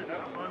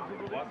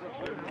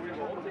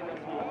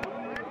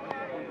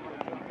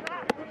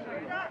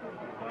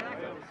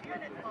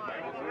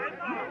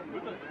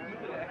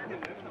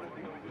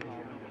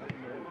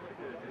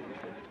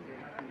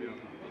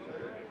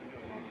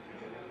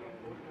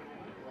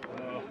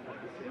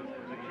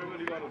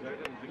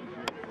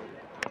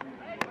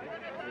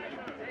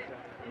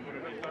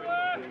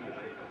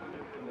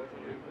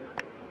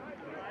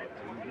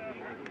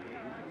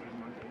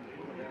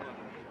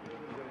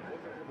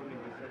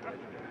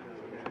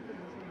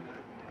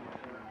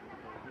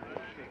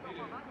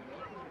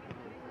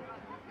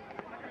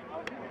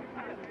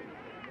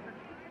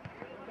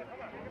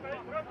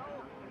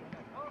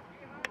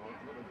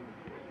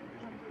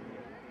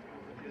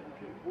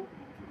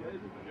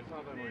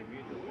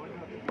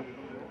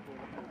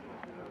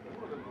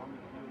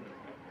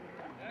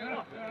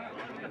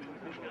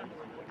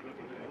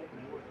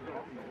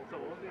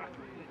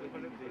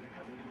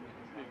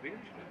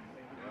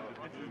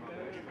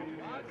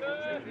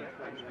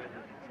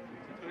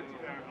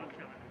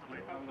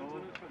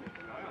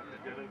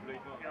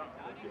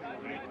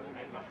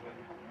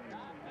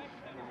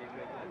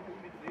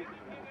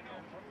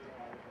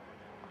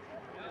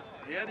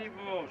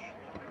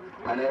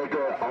 Eine Ecke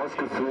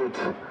ausgeführt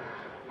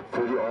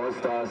für die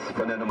Allstars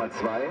von der Nummer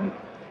 2.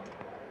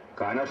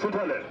 Rainer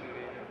Schütterle.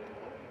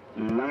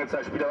 Lange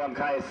Zeit Spieler beim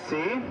KSC.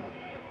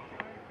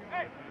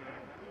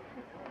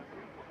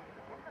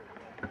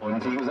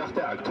 Und wie gesagt,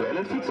 der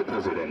aktuelle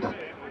Vizepräsident.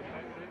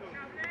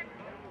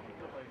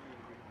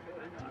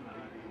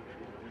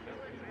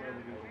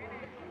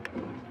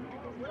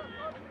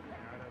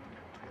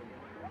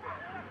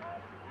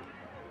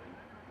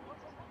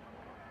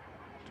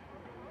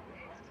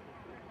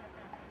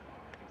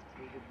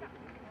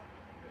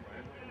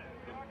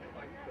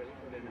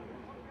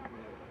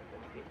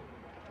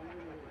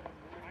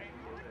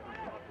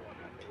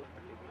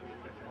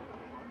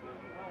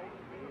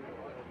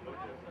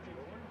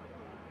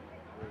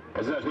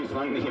 Es ist natürlich,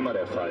 Frank, nicht immer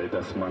der Fall,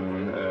 dass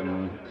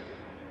man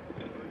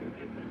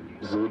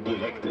so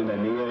direkt in der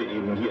Nähe,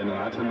 eben hier in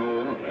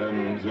Rathenow,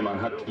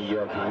 jemand hat wie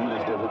Jörg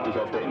Heinrich, der wirklich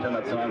auf der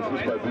internationalen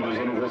Fußballbühne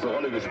so eine große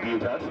Rolle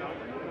gespielt hat.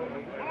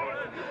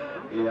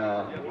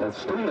 Ja,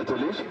 das stimmt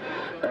natürlich.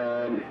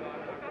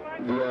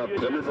 Wir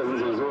Premnitzer sind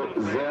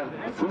sowieso sehr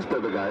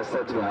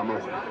fußballbegeistert. Wir haben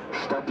auch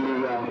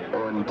Stadtliga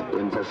und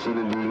in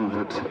verschiedenen Ligen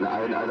wird in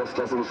allen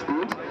Altersklassen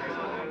gespielt.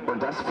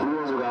 Und das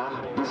früher sogar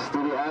bis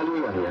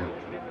DDR-Liga hier.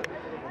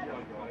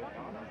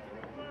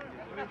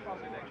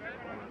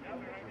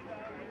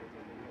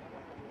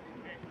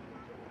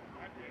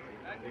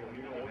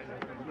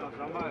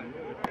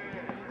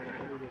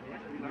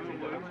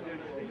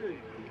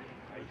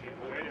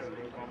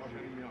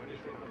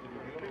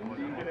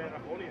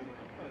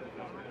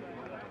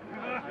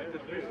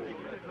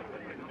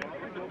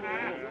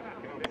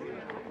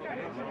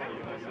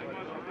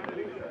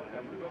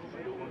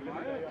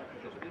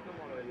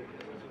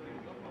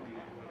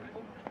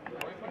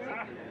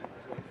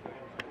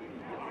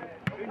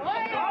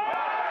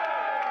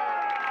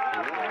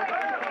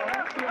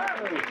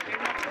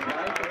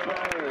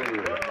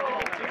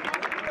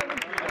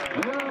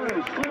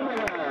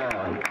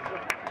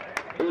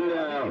 In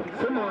der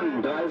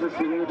 35.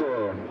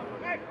 Minute.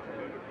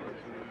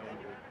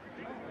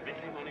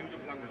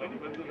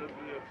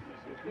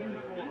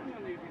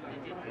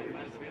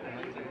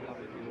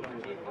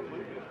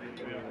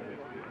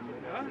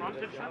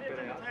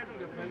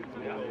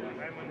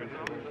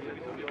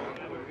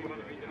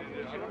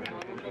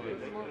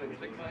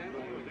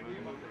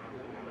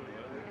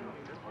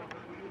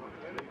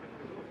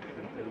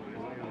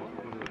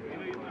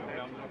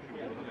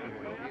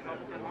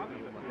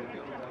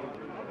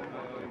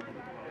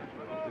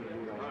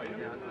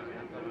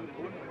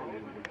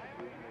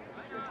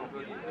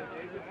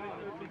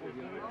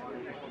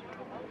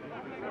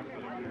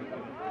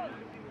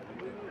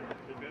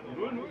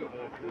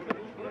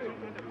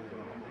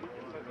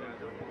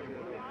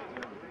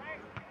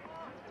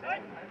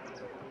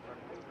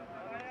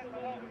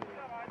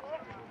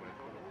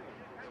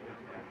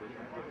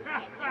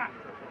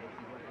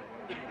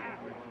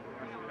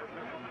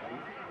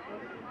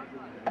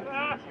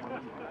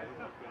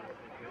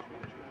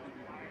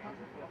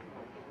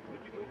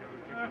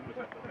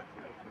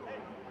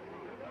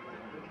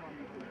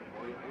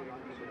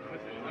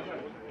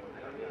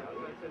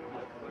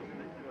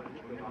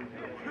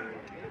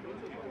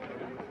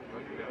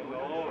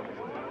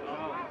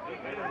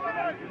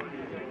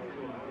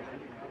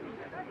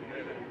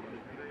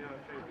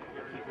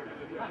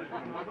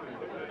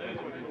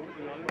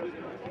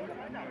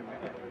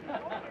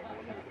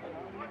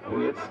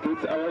 Und jetzt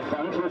geht's aber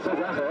Frankfurt zur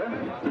Sache.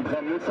 Die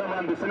Premnitzer mal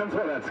ein bisschen im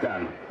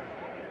Vorwärtsgang.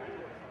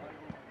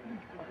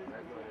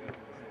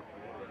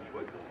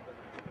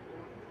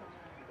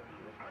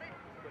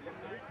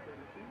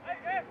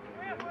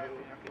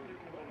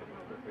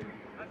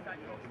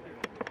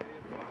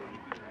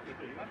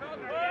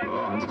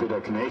 Oh,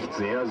 Hans-Peter Knecht,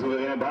 sehr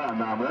souveräne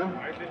Ballannahme.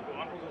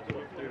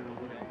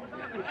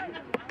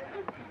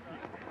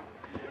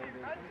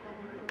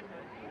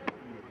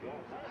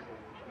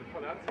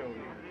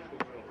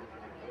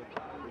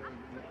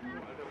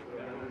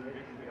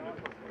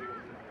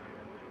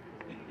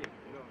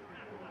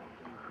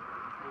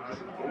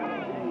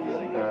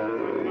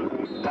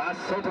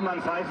 Das hätte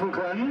man pfeifen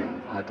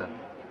können. Hatte.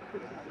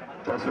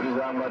 Das würde ich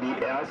sagen, war die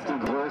erste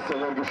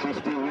größere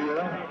Geschichte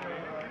hier.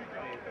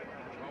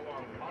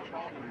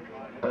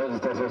 Das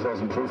ist das, was wir aus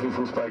dem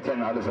Profifußball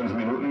kennen. Alle 5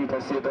 Minuten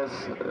passiert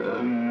das.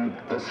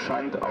 Das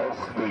scheint auch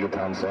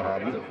wehgetan zu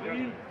haben.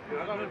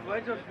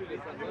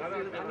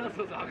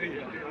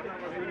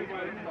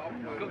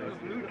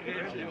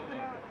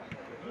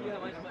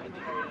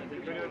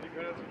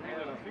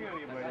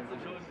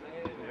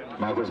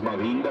 Markus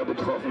Marin da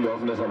betroffen. Wir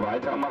hoffen, dass er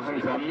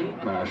weitermachen kann.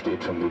 Na,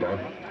 steht schon wieder.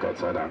 Gott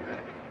sei Dank.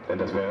 Denn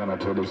das wäre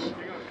natürlich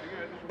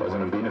bei so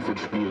einem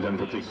Benefitspiel dann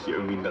wirklich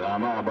irgendwie ein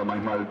Drama. Aber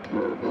manchmal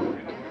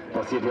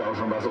passiert ja auch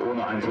schon was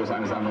ohne Einfluss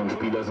eines anderen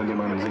Spielers, indem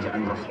man sich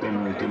einfach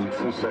den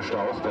Fuß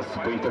verstaucht. Das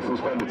bringt der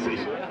Fußball mit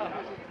sich.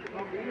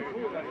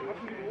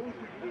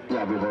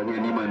 Ja, wir wollen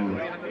hier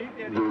niemanden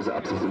böse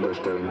Absicht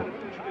unterstellen.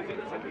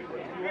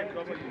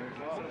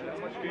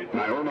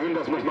 Nein, ohnehin,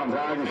 das muss man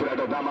sagen, vielleicht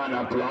auch da mal ein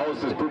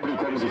Applaus des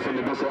Publikums. Ich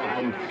finde bisher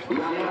ein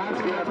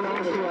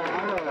Applaus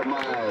für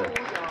mal.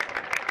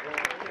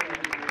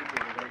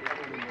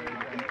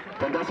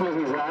 Denn das muss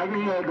ich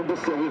sagen, du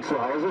bist ja hier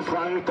zu Hause,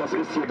 Frank, das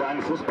ist hier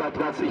dein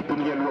Fußballplatz, ich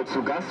bin hier nur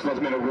zu Gast,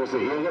 was mir eine große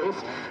Ehre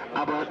ist.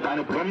 Aber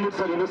deine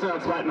Premnitzer, die müssen in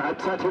der zweiten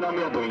Halbzeit hier noch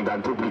mehr bringen,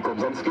 dein Publikum,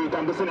 sonst gehe ich da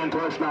ein bisschen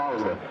enttäuscht nach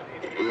Hause.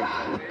 Ja,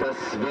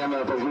 das werden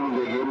wir versuchen,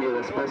 wir geben hier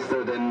das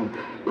Beste, denn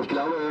ich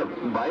glaube,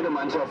 beide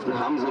Mannschaften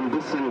haben so ein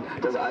bisschen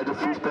das alte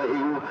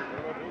Fußball-Ego,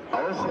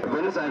 auch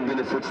wenn es ein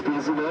Benefitspiel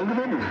ist, sie wollen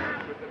gewinnen.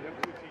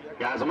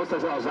 Ja, so muss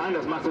das auch sein,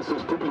 das macht es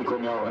fürs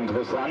Publikum ja auch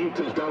interessant.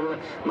 Ich glaube,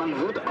 man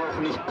wird auch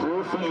nicht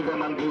Profi, wenn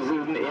man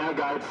diesen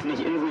Ehrgeiz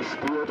nicht in sich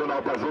spürt und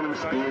auch bei so einem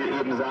Spiel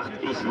eben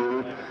sagt, ich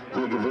will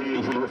hier gewinnen,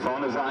 ich will hier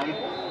vorne sein.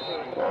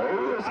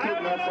 Oh, es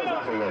geht mehr zur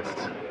Sache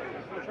jetzt.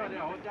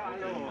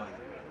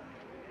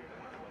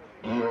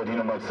 Hier die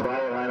Nummer 2,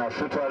 Rainer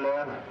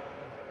Schütterle.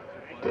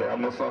 Der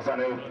muss noch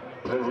seine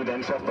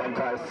Präsidentschaft beim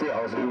KSC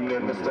ausüben,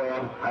 den müsst ihr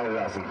heil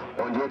lassen.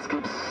 Und jetzt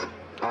gibt es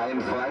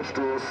einen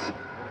Freistoß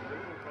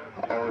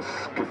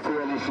aus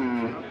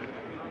gefährlichen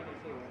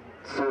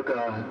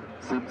circa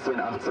 17,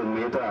 18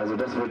 Meter, also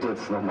das wird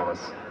jetzt nochmal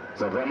was.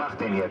 So, wer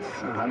macht den jetzt?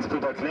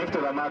 Hans-Peter Knecht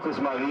oder Markus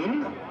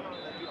Marin?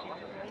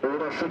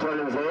 Oder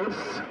Schütterle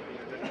selbst?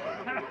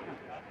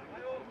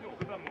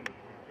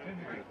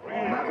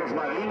 Markus Markus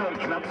Marin und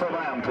knapp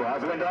vorbei am Tor.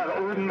 Also wenn da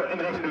oben in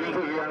rechten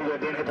Winkel gegangen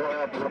wird, den hätte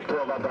euer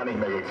Torwart da nicht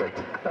mehr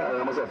gekriegt. Ja,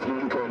 da muss er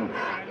fliegen können,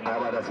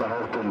 aber das war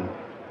auch dumm.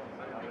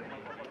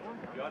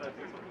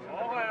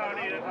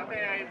 Das hat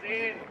er ja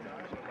gesehen.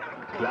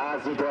 Klar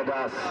sieht er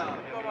das.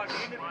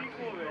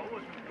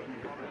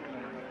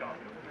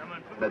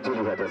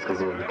 Natürlich hat er es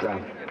gesehen, klar.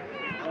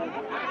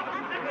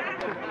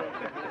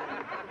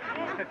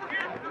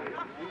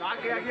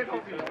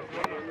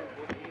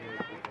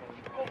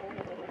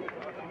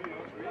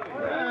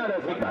 Ja,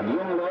 das sieht man. Die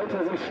jungen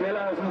Leute sind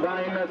schneller auf dem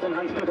Bein als ein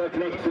Hans-Peter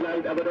Knecht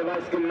vielleicht, aber der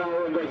weiß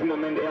genau, in welchem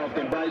Moment er auf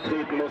den Ball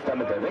treten muss,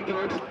 damit er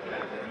weggeht.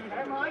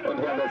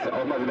 Und wir haben jetzt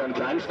auch mal wieder einen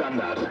kleinen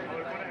Standard.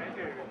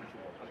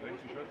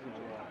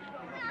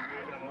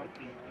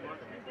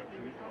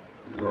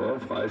 So,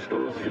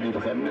 Freistoß für die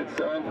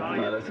Premnitzer.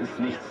 Na, das ist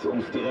nichts, um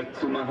es direkt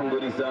zu machen,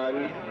 würde ich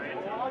sagen.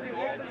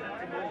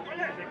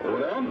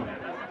 Oder?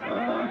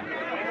 Ah.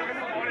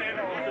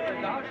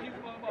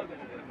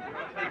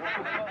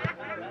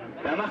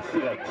 Er macht's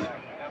direkt.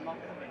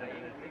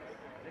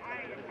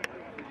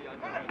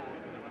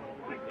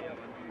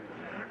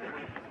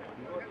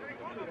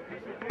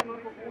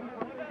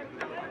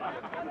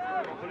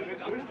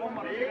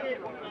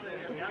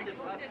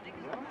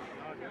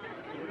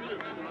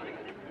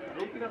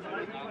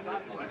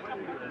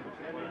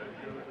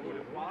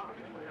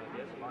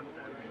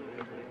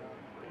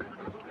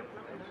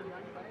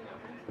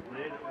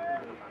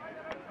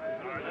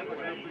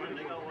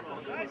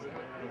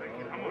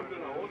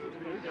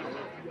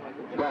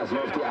 Ja, es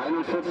läuft die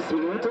 41.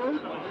 Minute.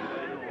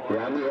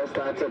 Wir haben die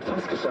erste Halbzeit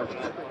fast geschafft.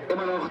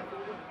 Immer noch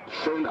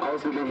schön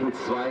ausgeglichen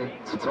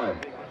 2:2.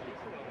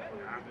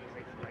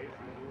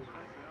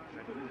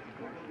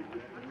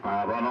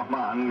 Aber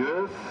nochmal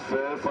Angriff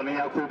von den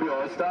Jacobi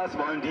Allstars.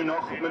 Wollen die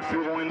noch mit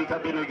Führung in die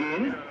Kabine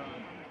gehen?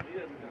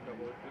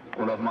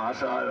 Olaf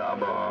Marschall,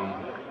 aber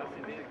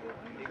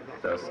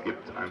das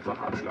gibt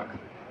einfach Abschlag.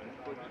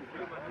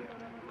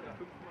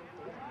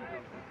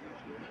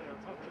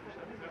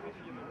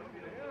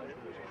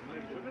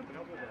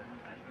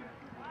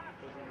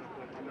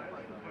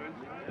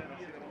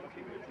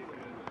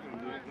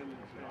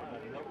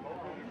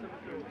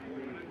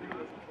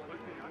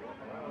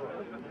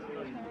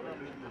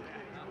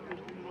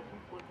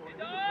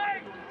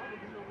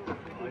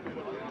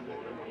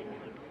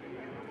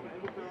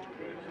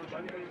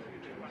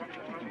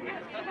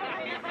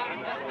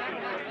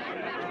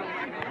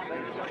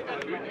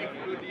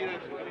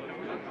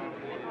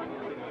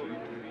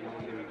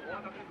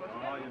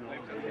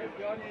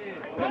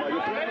 Nochmal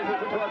gefährliche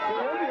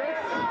Situation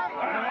jetzt.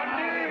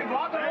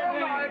 Warte noch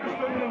eine halbe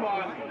Stunde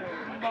mal.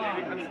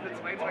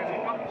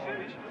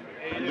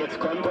 Jetzt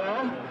kommt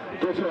er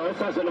durch den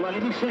Äußers und nochmal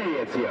richtig schnell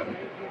jetzt hier.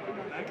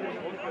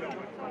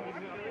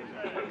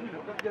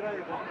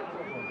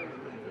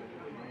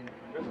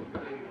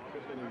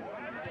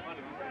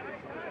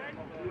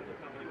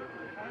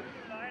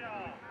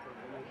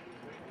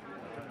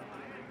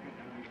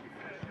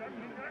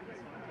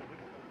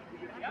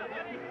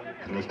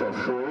 Nicht auf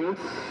Schulz.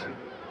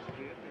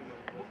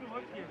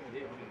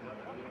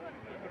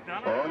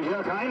 Und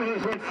Jörg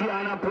Heinrich jetzt hier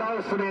einen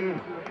Applaus für den,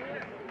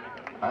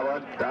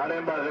 aber da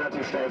den Ball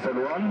relativ schnell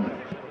verloren.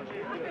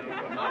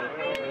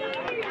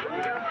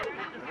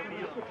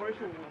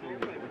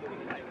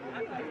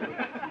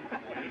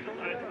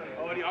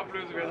 Aber die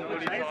Ablöse werden wohl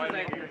nicht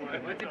sein.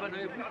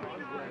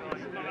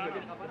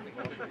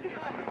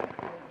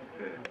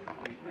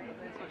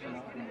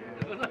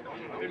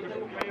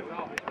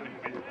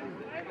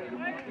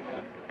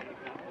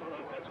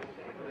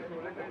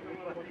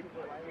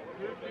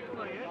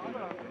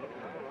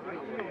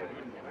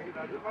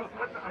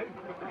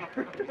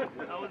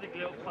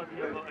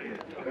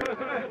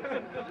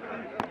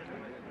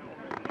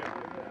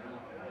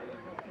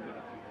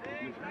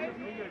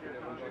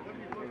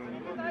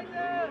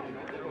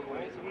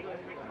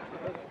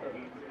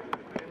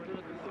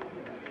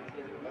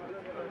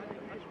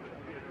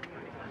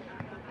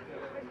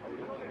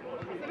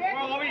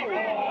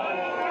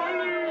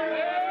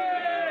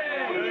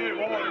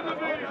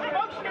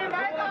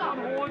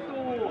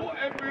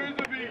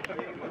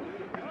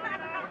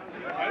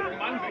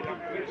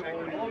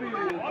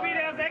 Robby,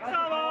 der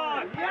Sechser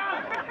war! Ja!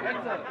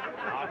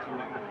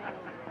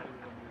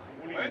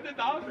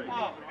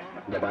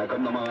 Der Ball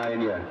kommt nochmal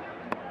rein hier.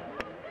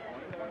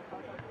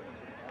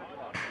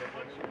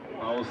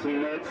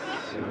 Außennetz.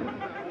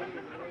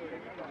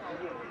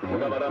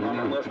 Oder war da noch ein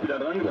anderer Spieler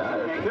dran? Ja,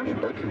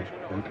 okay.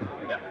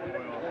 Ja.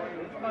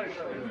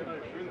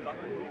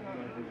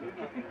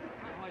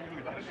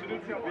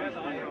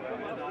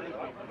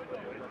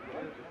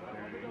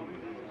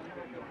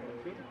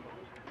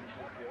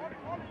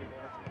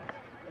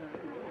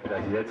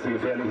 Vielleicht die letzte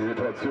gefährliche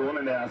Situation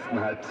in der ersten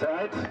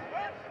Halbzeit.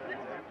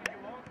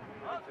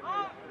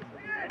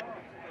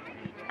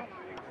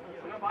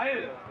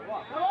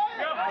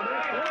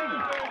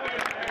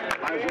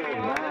 Also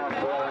war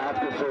vorher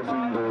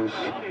abgeschossen durch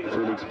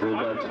Felix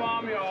Bogert.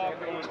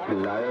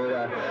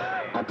 Leider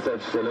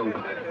Abseitsstellung.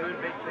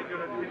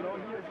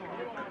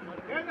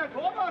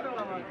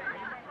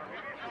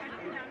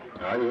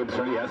 Ja, hier gibt es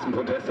schon die ersten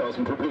Proteste aus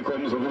dem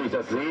Publikum, so will ich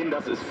das sehen.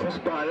 Das ist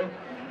Fußball.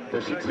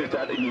 Der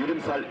Schiedsrichter hat in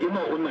jedem Fall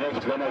immer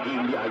Unrecht, wenn er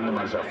gegen die eigene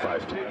Mannschaft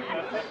pfeift.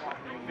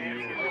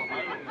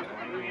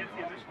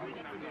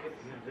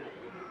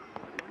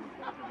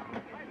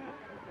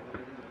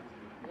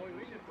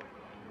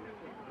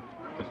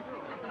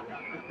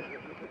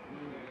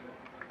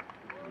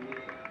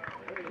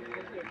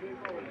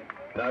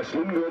 Ja,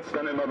 schlimm wird es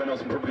dann immer, wenn aus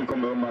dem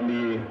Publikum irgendwann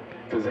die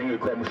Gesänge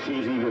kommen,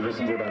 Schiri, wir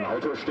wissen, wo dein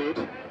Auto steht.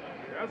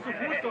 Erste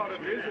Fuß da, das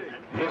weiß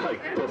ich. Ja,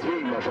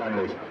 deswegen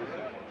wahrscheinlich.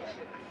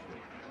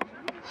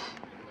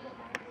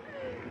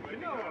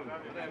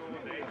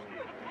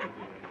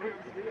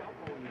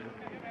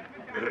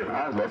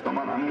 Ja, es läuft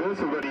nochmal ein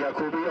Angriff über die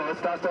Jacobi aus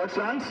Stars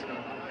Deutschland.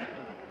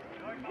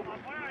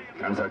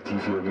 Ganz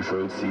aktiv Jürgen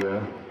Schulz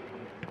hier.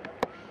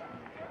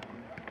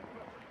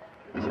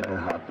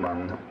 Michael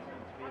Hartmann.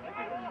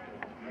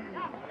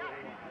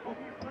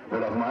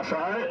 Olaf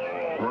Marschall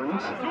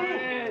und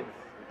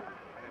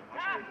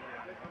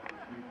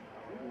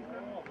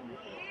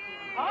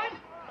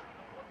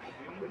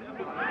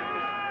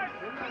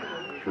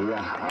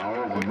ja,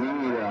 auch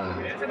wieder.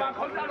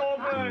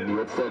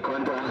 Jetzt der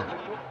Konter.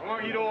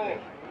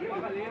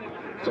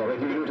 So,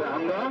 welche Minute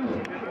haben wir?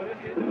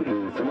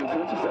 Die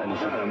 45 ist eigentlich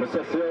schon. Muss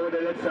das hier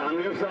der letzte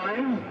Angriff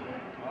sein?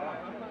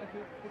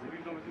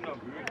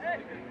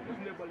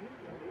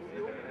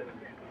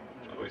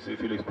 Aber ich sehe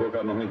Felix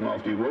Burkhardt noch nicht mal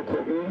auf die Uhr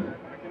gucken.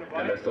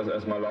 Er lässt das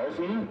erstmal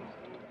laufen.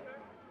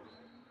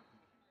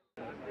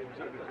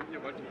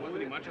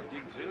 Die Mannschaft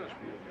gegen Trainer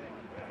spielt.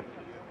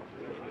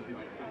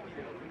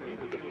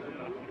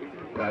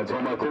 Ja, jetzt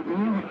wollen wir mal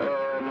gucken,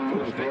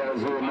 wer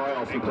so neu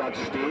auf dem Platz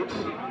steht.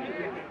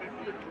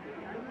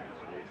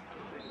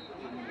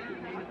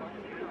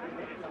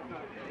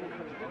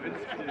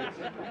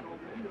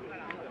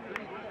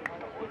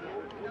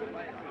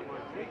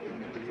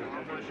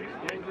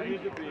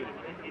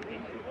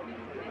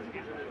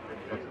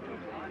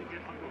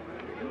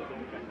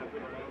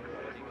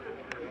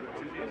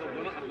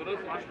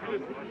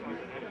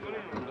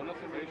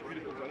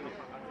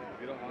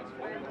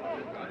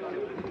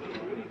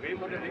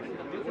 Bremen hat der nächste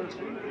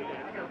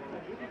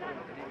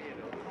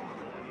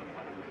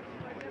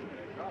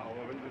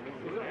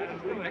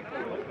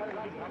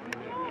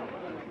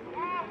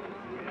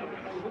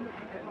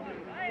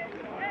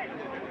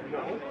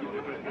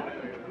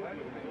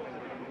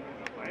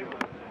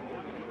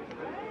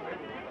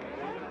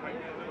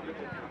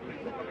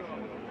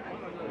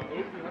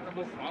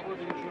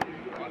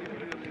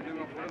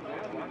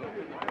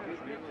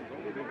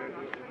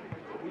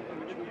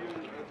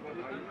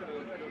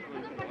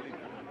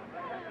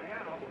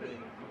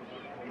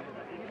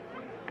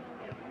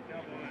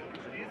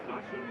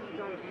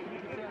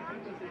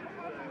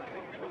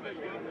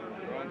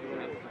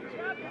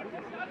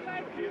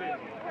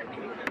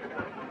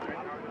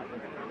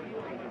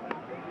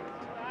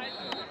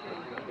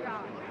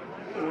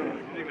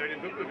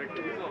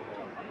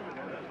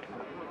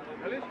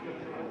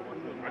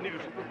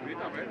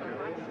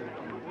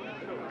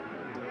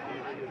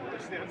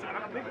Das ist der ganze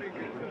andere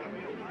Blickwinkel.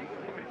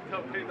 Ich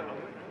glaube, Peter.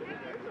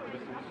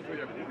 Bist du für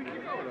Jacobi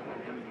Kicker oder?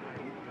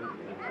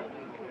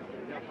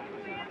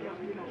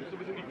 Bist du ein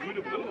bisschen die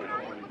grüne Brille oder?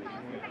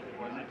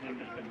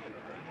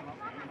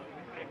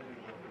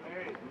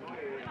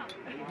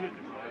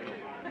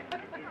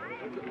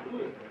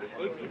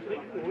 Olaf, du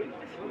trinkst geholt?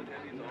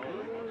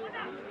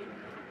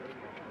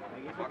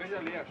 Das war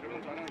Becher leer, schön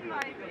uns an.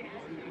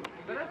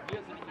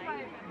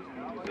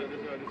 Das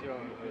ist ja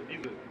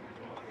Diesel.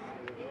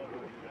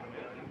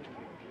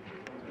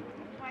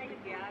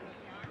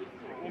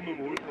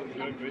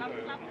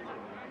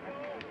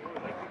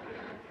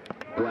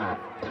 Ja,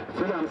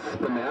 viele haben es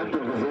bemerkt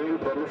und gesehen,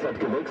 Premnitz hat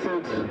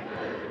gewechselt.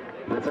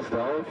 Jetzt ist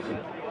drauf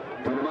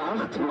die Nummer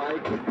 8,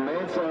 Mike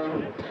Melzer,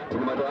 die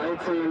Nummer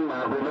 13,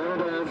 Marco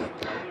Mölders,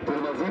 die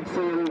Nummer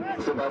 17,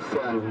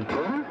 Sebastian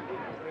Krim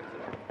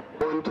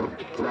und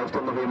vielleicht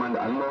hat noch jemand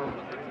anderes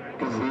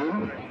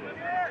gesehen.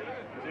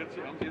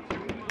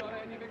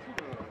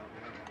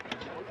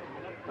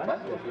 Was?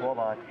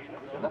 Vorwärts.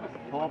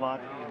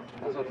 Vorwärts.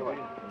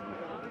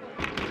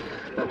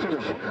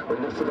 Natürlich,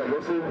 und nicht zu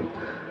vergessen,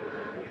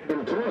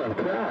 im Tor,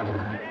 klar.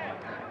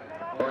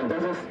 Und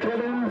das ist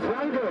Kevin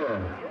Franke.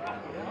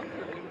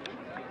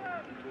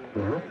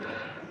 Mhm.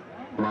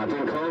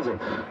 Martin Krause.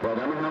 Ja,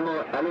 dann haben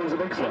wir alle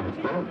unsere Wechsler.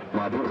 Ja?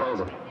 Martin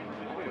Krause.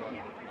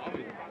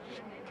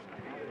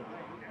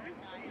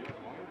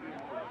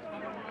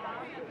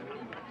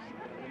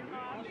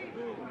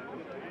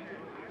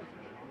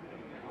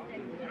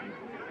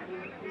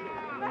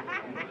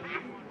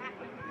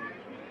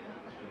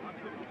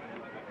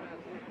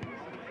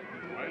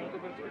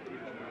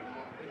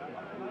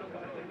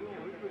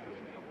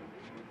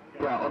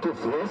 Ja, Otto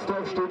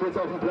Fräsdorf steht jetzt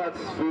auf dem Platz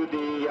für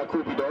die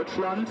Jacobi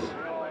Deutschland.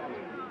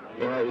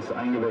 Er ist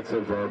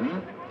eingewechselt worden.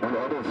 Und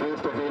Otto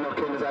Fräsdorf, wen noch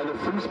kennt, ist eine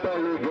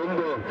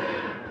Fußballlegende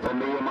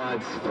von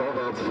ehemals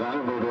Vorwärts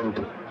Frankfurt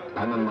und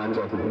anderen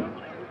Mannschaften.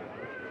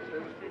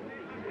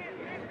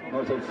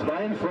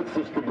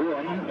 1942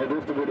 geboren, er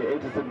durfte wohl der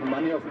älteste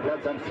Mann hier auf dem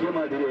Platz sein,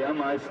 4-mal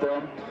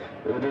DDR-Meister,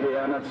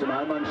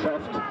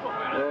 DDR-Nationalmannschaft.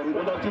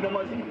 Und auch die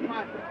Nummer 7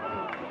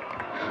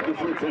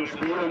 ist jetzt im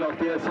Spiel und auch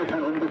der ist hier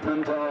kein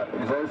unbekannter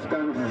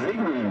Wolfgang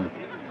Signy.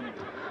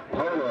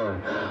 Paula.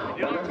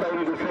 Und das war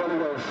ein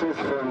gefährlicher Schuss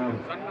von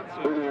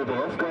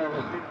Borowka.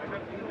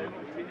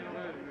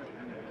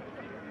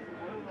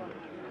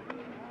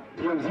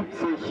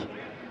 74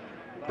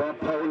 war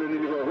Paul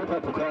nämlich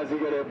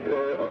Europapokalsieger,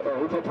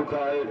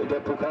 der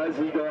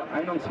Pokalsieger,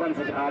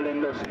 21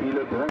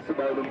 A-Länderspiele, Bronze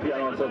bei Olympia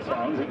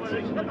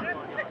 1972.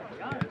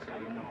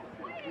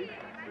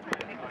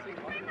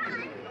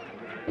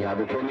 Ja,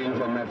 wir kennen ihn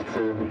vom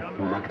FC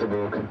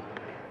Magdeburg.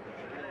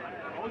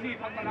 Ausi,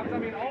 fang mal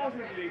langsam ihn aus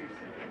mit links.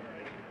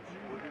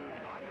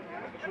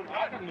 Das ist schon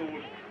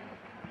Atemnot.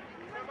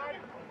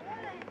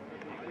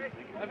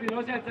 Was ist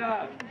los jetzt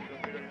da?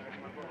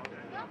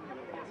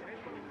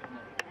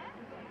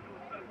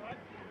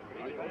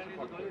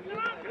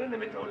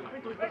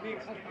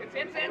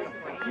 Jetzt!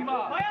 Klima!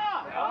 Feuer!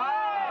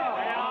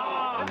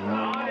 Ja!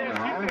 Der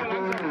schießt wieder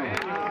langsam.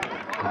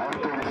 Auf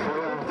den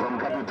Feuer vom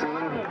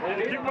Kapitän.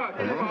 Gib mal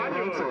an,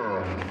 Junge.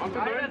 Hast du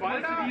neuen Ball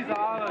da?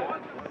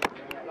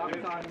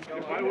 Den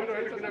Ball holt er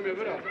heute wieder mehr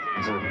wieder.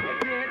 So.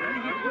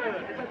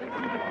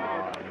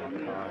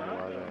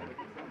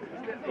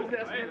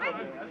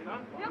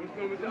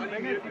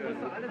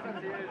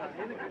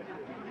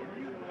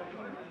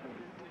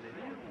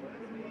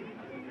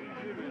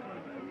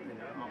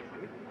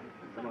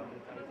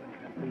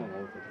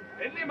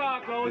 Endlich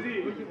mal,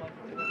 Klausi!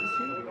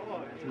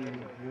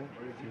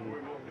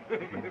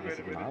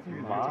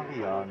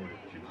 Marian.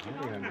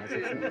 Das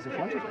ist eine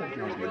Freundschaft, kann ich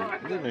nicht sehen.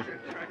 Weiß ich nicht.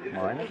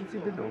 Meine sind sie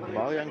bitte.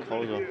 Marian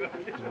Krause.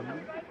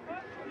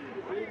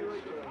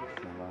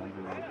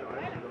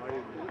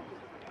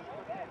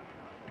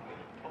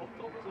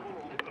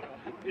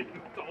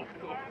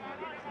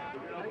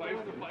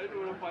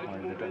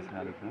 Das ist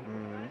herrlich, ne?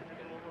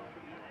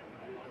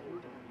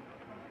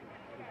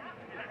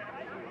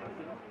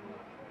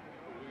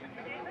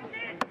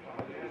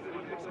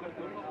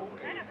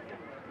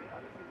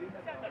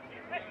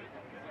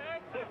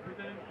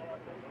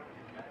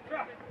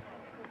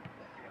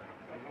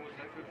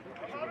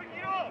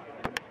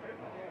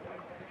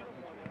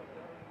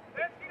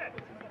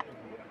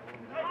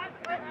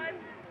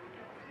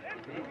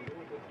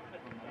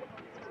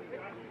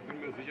 Ich bin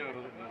mir sicher, dass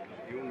es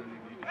die Jungen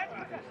nicht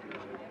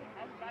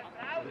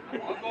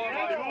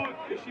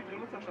ich schiebe den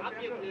Nutzer ab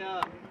jetzt,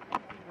 ja.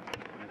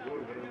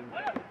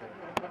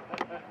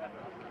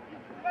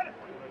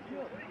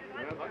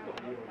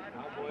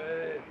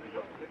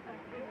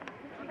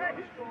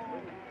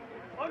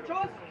 Und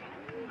Schuss!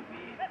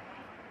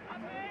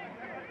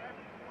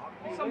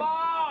 Sag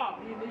mal!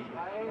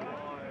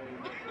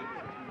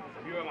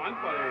 Wie beim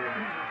Handball, ey.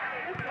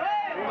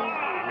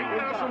 Winkt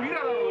er schon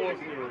wieder da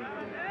draußen,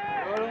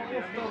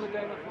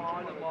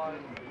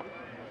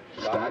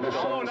 Starke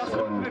Chance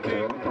von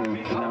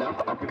Krempen,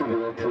 knapp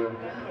abgewehrt hier.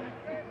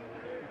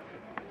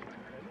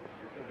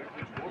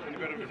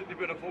 Wir sind nicht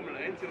bei der Formel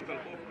 1 hier und dann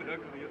oft mit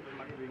Herkules hier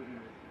lang winken.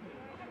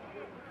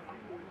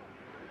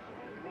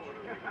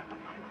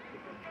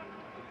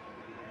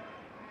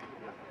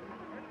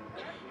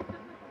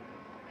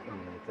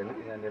 Jetzt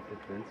sind wir an der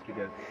Frequenz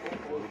wieder. Das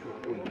ist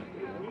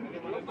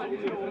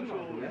unglaublich.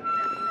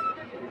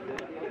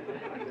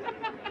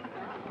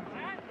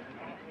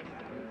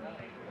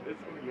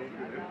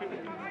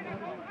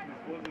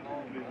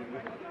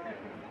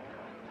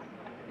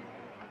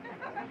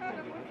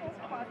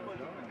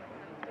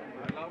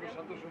 Ich glaube, ich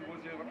hatte schon, wo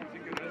sie Wacken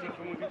Sinke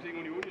 1975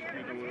 Union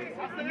gespielt haben.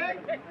 Was denn weg?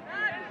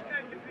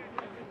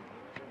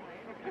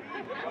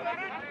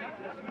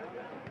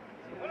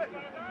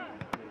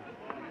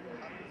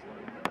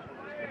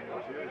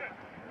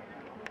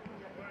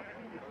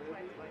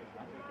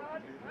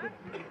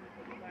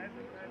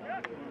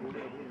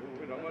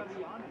 Damals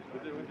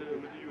mit den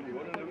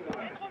Junioren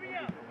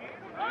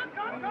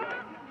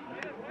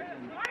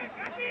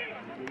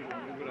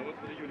damals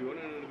mit den Junioren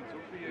in der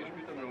Bezirksliga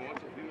gespielt haben, da waren wir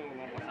zufrieden, aber wir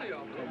waren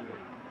Wasserjagd haben.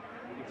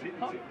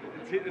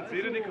 In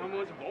Zedenick haben wir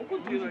uns im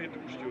Baucontainer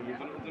geduscht, so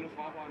eine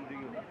fahrbaren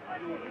Dinge.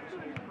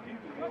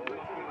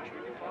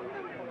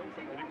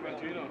 Die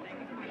Container.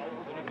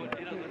 So eine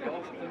Container sind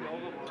auch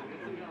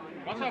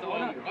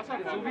Wasserfahren.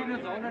 So wie eine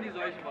Sauna, die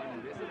solche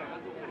waren. Weißt du, da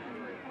ganz oben.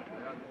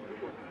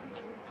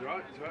 Ja,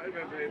 das war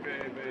bei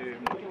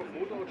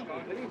Motor und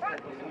Stahltraining.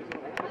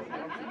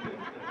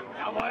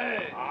 Jawohl!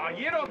 Ah,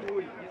 jeder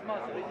durch! Diesmal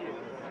ist es richtig.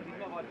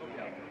 Diesmal war es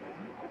wirklich.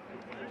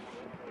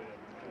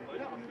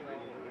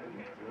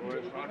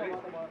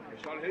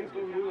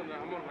 Stahlhängsdorf und dann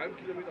haben wir einen halben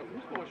Kilometer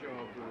Fußmarsch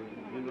gehabt.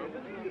 In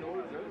Nürnberg genau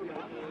dasselbe und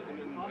haben in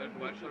den alten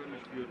Waldstadion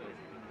gespielt.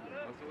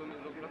 Hast du so einen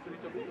Platz, der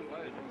liegt da gut im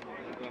Wald.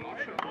 Danach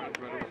schon, weil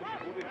das ist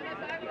schon gut.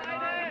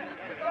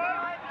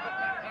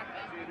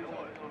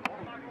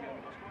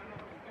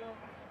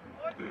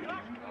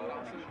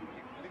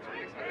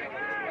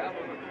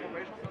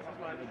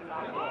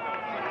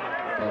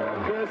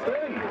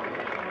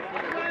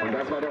 Und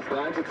das war das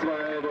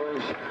 3:2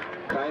 durch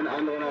keinen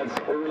anderen als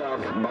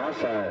Olaf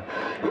Marschall.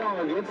 Ja,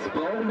 und jetzt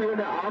brauchen wir in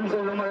der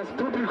Abendsaison nochmal das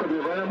Publikum.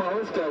 Wir wollen ja mal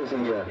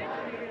ausgleichen hier.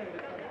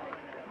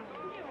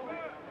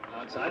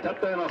 Zeit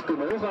habt ihr noch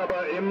genug,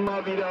 aber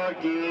immer wieder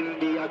gehen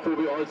die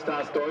Jacobi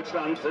Allstars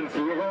Deutschlands in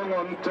Führung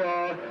und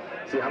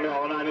sie haben ja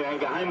auch eine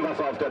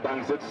Geheimwaffe auf der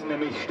Bank sitzen,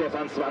 nämlich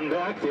Stefan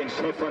Swanberg, den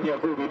Chef von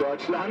Jacobi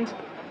Deutschland.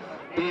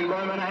 Den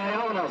wollen wir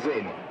nachher auch noch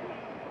sehen.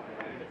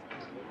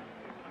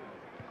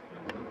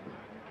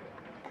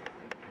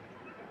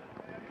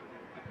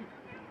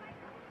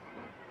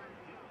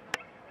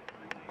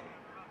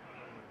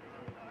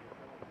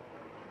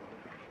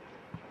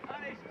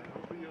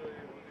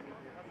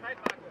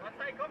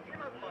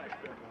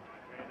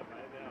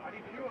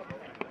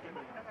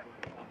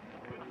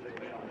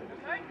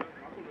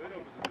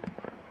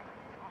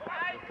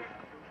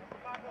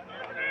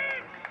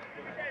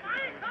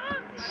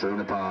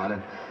 Schöne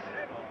Parade.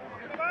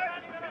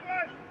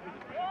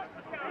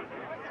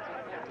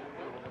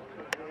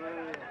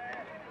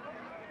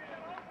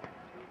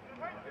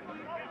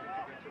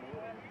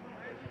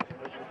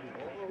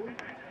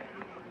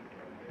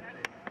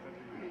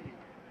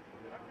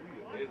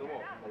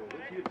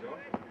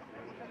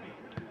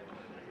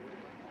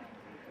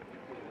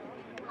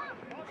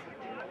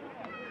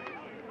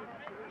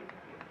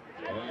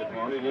 Jetzt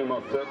vorne die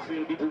Nummer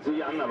 14 bietet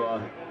sich an,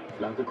 aber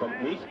Flanke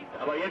kommt nicht.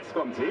 Aber jetzt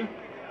kommt sie.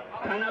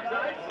 Kein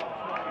Abseits.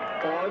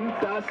 Und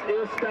das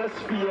ist das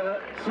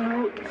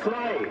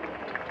 4:2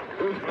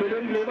 durch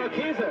Bülent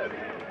Leverkäse.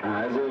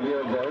 Also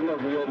wir wollen doch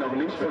hier noch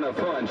nicht von der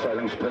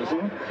Vorentscheidung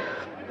sprechen,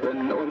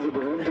 denn unsere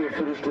berühmte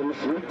Viertelstunde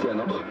schlägt ja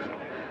noch.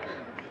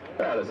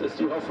 Ja, das ist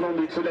die Hoffnung,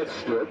 die zuletzt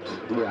stirbt.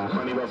 Ja,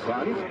 mein lieber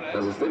Frank.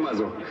 Das ist immer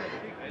so.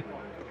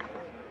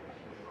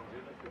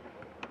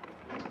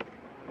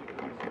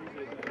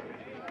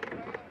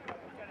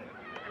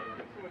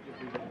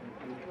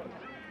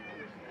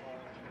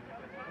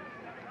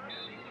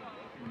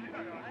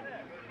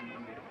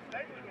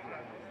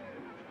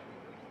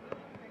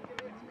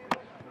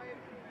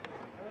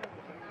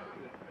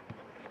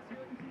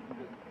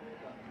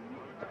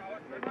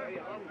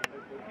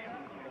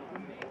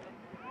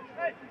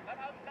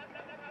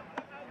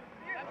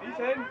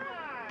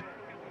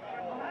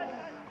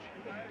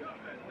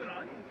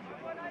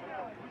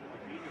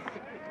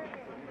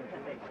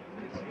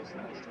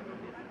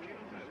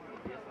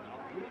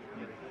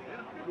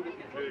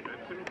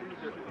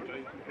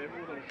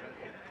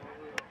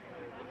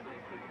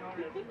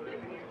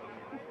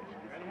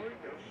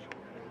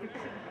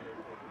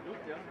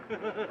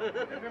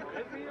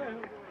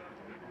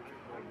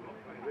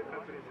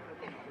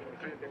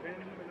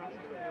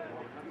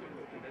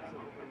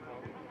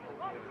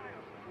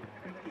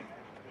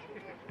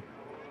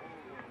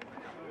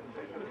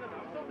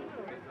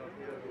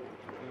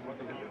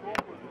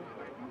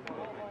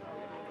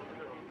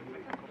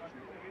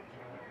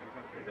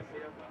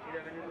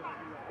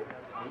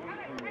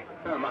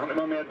 Ja, machen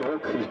immer mehr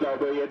Druck. Ich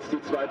glaube, jetzt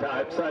die zweite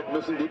Halbzeit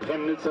müssen die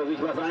Premnitzer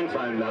sich was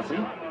einfallen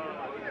lassen.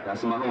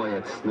 Das machen wir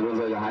jetzt mit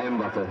unserer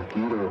Geheimwaffe,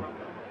 Guido.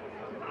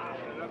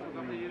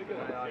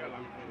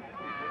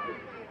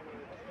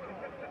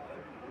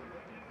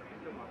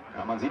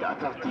 Ja, man sieht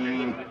einfach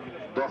die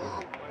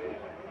doch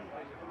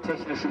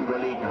technische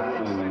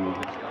Überlegenheit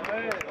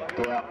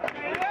der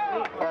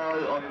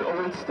All- und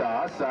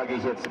All-Stars, sage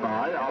ich jetzt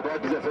mal. Aber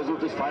dieser Versuch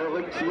des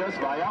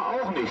Fallrückziehers war ja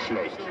auch nicht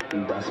schlecht.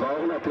 Das war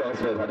auch ein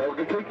Applaus wert, hat er auch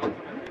gekriegt.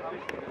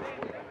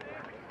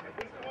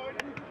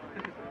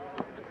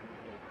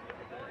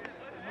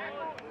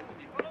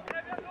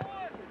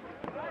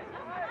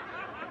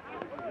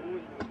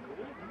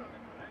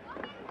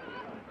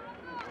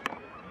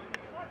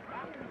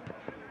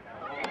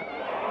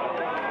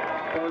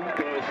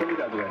 Schon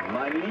wieder drin.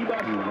 Mein lieber,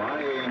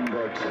 mein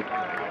Gott.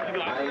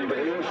 Ein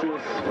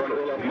Drehschuss von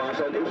Olaf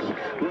Marschall.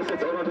 Ich muss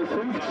jetzt auch noch die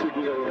 5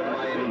 schicken,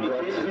 mein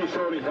Gott. ich sehe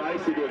schon, ich reiche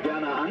sie dir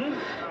gerne an.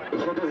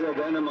 Ich hätte sehr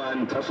gerne mal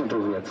ein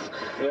Taschentuch jetzt.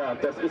 Ja,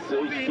 das ist,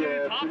 ich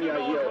bin ja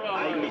hier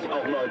eigentlich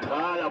auch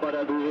neutral, aber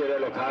da du hier der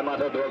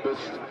Lokalmatador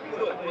bist.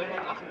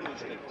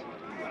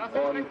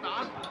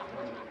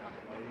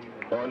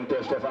 Und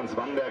der Stefan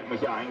Swanberg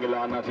mich ja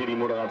eingeladen hat, hier die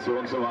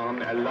Moderation zu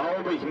machen,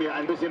 erlaube ich mir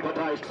ein bisschen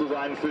parteiisch zu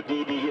sein für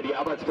die, die hier die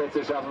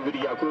Arbeitsplätze schaffen, für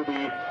die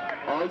Jacobi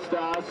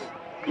Allstars.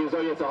 Hier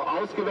soll jetzt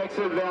auch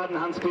ausgewechselt werden.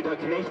 Hans-Peter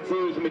Knecht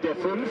sehe ich mit der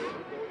 5.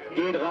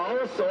 Geht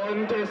raus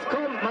und es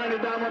kommt, meine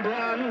Damen und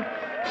Herren,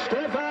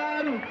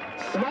 Stefan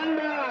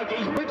Swanberg.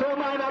 Ich bitte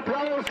um einen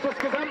Applaus des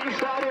gesamten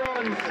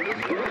Stadions.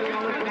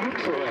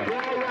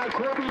 Der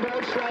Jacobi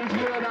Deutschland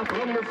hier nach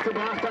Premnitz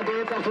gebracht hat, der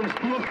jetzt auf den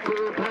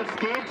Spielplatz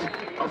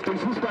geht, auf den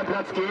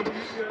Fußballplatz geht.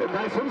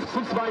 Bei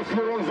 5:2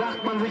 Führung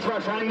sagt man sich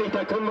wahrscheinlich,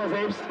 da können wir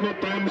selbst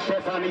mit dem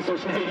Stefan nicht so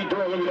schnell die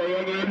Tore wieder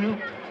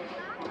hergeben.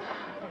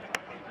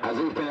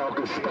 Also ich bin ja auch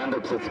gespannt,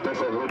 ob es jetzt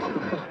besser wird.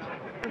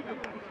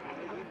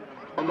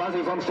 Und was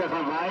ich vom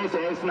Stefan weiß,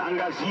 er ist ein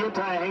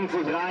Engagierter, er hängt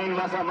sich rein,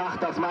 was er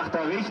macht, das macht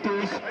er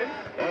richtig.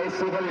 Er ist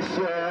sicherlich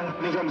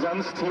nicht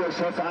umsonst hier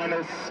Chef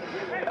eines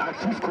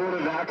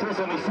Aktivkohlewerkes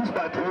und nicht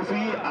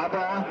Fußballprofi,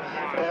 aber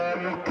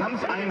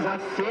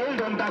Kampfeinsatz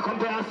zählt und da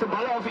kommt der erste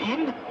Ball auf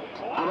ihn,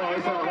 aber er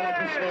ist auch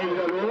relativ schnell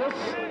wieder los.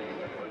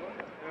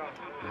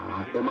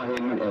 Ja,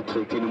 immerhin, er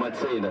trägt die Nummer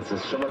 10, das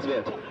ist schon was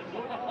wert.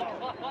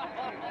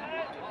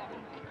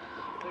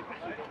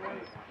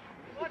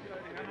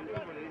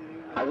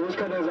 Also ich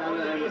kann nur sagen,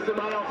 der nächste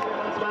Mal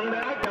auf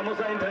Zwanberg, da muss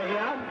er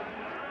hinterher.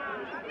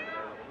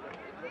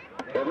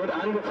 Er wird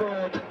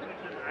angefeuert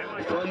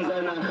von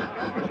seiner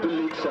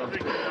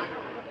Belegschaft.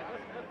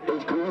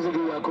 Ich grüße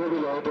die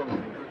Jacobi-Leute,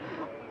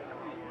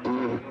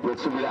 die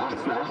jetzt schon wieder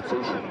 1880.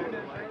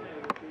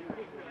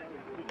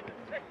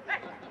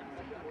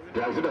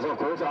 Ja, ich finde das auch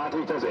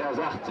großartig, dass er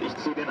sagt, ich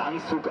ziehe den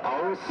Anzug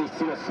aus, ich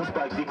ziehe das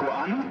Fußballtrikot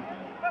an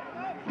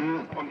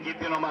und gebe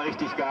hier nochmal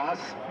richtig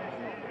Gas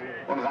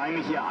und reihe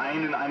mich hier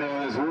ein in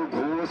eine so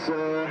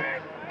große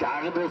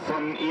Garde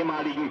von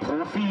ehemaligen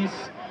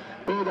Profis.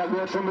 Da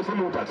gehört schon ein bisschen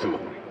Mut dazu.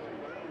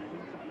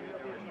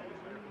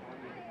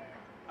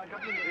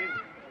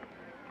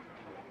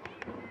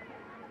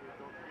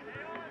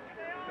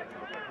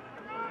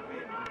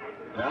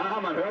 Ja,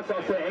 man hört es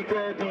aus der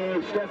Ecke,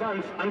 die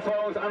Stefans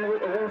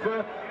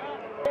Anfeuerungsanrufe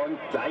und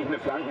gleich eine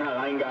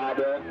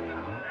Flankenhereingabe.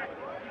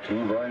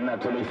 Die wollen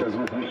natürlich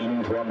versuchen, ihn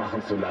ein Tor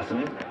machen zu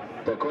lassen.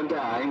 Der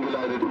Konter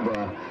eingeleitet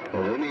über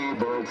René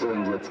Bolze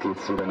und jetzt geht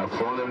es wieder nach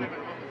vorne.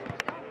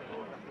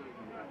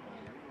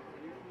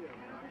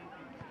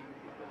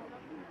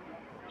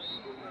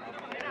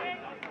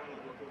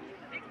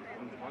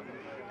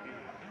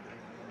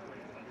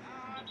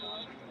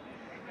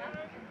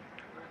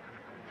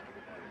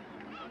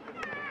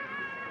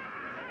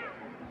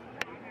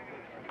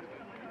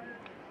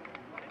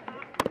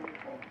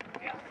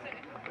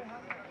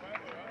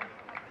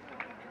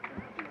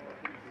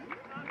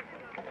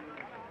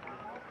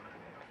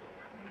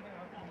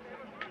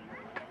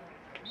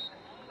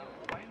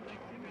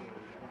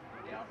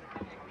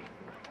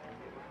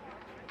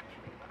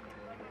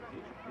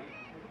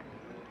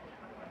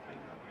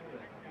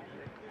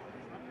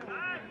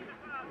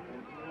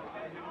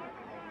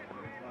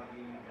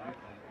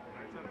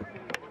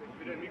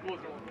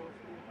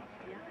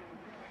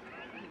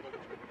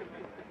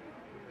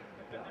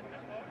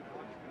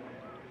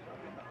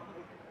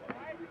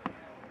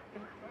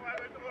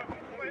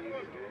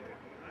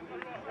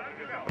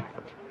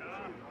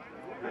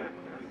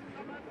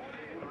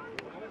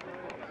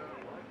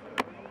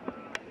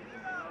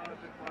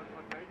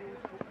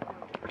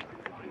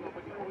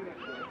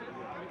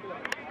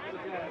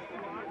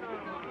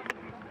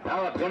 Ja,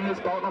 aber Premnitz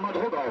baut nochmal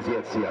Druck auf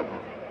jetzt hier.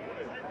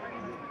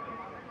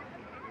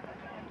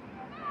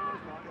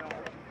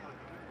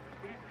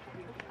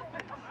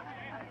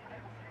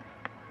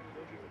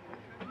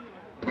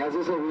 Ja, es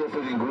ist ja wieder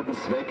für den guten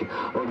Zweck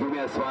und wie mir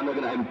Herr Swanberg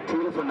in einem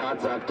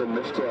Telefonat sagte,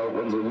 möchte er auch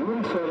unsere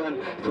Jugend fördern,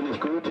 finde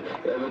ich gut.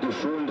 Er wird die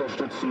Schulen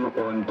unterstützen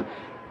und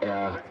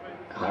er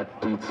hat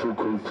die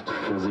Zukunft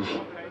für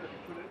sich.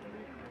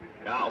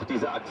 Ja, auch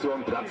diese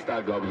Aktion Platz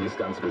da, glaube ich, ist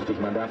ganz wichtig.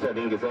 Man darf ja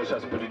den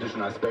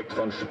gesellschaftspolitischen Aspekt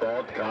von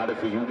Sport, gerade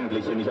für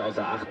Jugendliche, nicht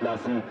außer Acht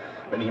lassen.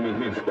 Wenn ich mich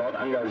mit dem Sport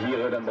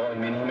engagiere, dann brauche ich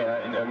mich nicht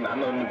mehr in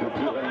irgendeinen anderen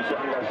Gruppierungen zu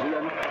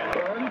engagieren.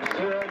 Und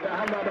da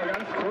haben wir aber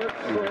ganz kurz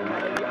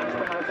mal die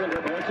Ansprache zu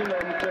unterbrechen.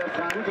 Und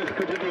Frank, ich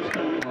bitte dich,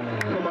 die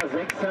Nummer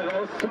 6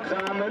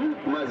 herauszukramen.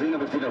 Mal sehen,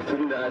 ob ich die noch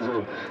finde.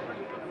 Also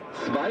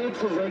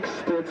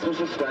 2:6 der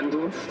Zwischenstand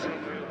jetzt.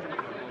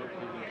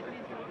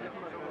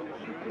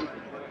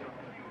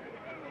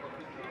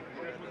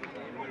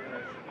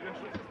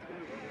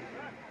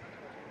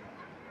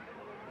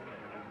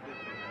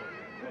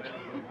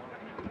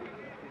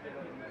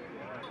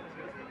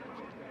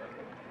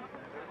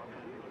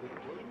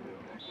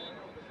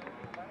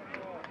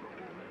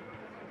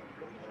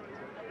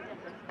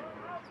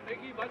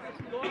 Was ist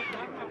denn los?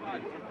 Sag mal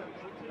was.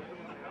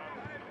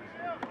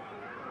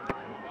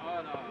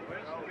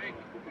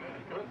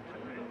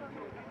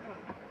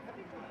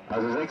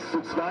 Also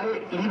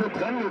 6:2, liebe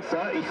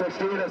Premnitzer, ich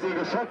verstehe, dass ihr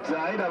geschockt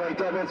seid, aber ich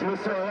glaube, jetzt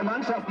müsst ihr eure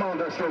Mannschaft mal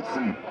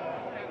unterstützen.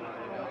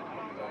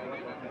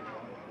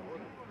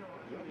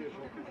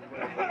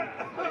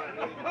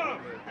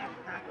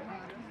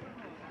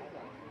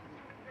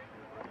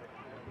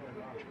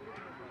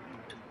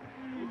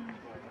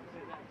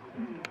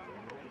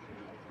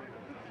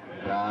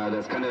 Ja,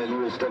 das kann der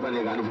liebe Stefan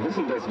ja gar nicht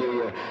wissen, dass wir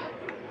hier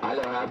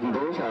alle Haken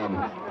durch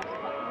haben.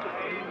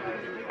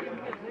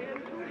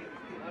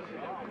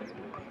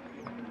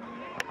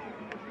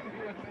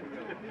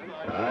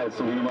 Ja, jetzt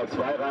so die Nummer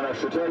 2, Rainer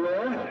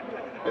Schütterle.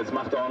 Jetzt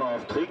macht er auch noch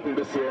auf Trick ein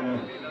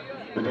bisschen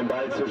mit dem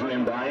Ball zwischen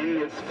den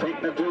Beinen. Jetzt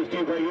fängt natürlich die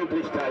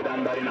Überheblichkeit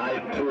an, bei den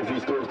alten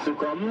Profis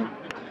durchzukommen.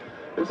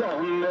 Ist auch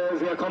ein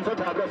sehr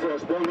komfortabler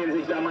Vorsprung, den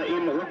sich da mal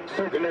eben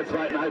ruckzuck in der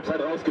zweiten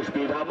Halbzeit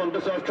rausgespielt haben. Und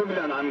das läuft schon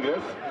wieder ein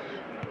Angriff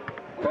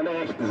von der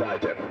rechten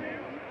Seite.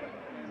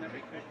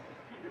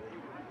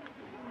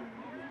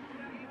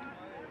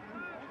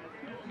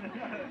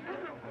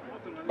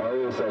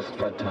 Äußerst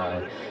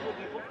fatal.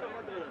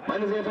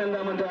 Meine sehr verehrten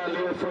Damen und Herren,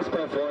 liebe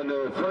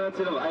Fußballfreunde, feuert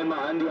sie noch einmal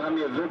an, die haben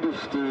hier wirklich,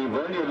 die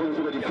wollen hier wirklich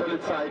über die volle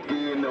Zeit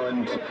gehen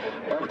und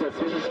auch der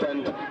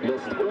Zwischenstand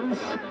lässt uns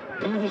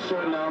diesen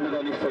schönen Namen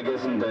da nicht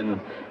vergessen, denn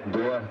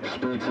der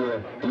spielt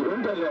hier die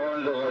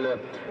untergeordnete Rolle.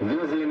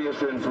 Wir sehen hier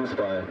schönen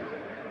Fußball.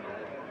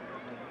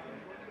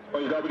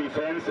 Und ich glaube, die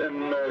Fans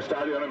im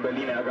Stadion in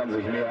Berlin ärgern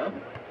sich mehr.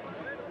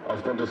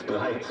 Aufgrund des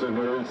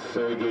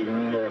 3:0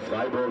 gegen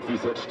Freiburg, wie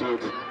es jetzt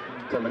steht,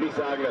 können wir nicht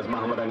sagen, das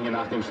machen wir dann hier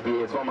nach dem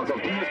Spiel. Jetzt wollen wir uns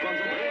auf dieses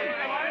konzentrieren.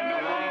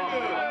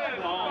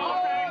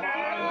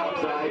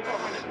 Abseits.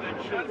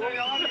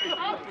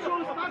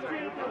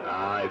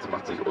 Jetzt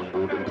macht sich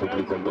Unmut im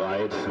Publikum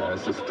breit.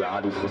 Es ist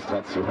klar, die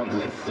Frustration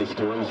setzt sich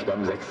durch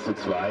beim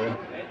 6:2.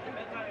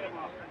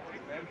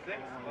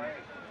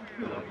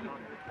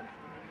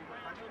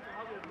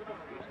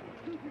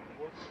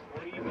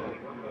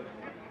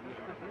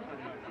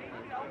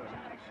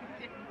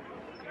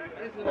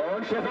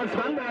 Und Stefan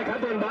Swanberg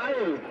hat den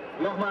Ball.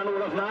 Nochmal an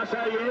Olaf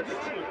Marschall jetzt.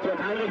 Jörg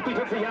Heinrich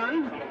bietet sich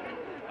an.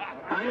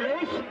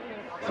 Heinrich,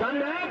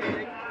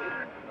 Swanberg.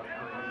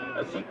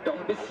 Das sieht doch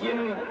ein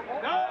bisschen... Ja.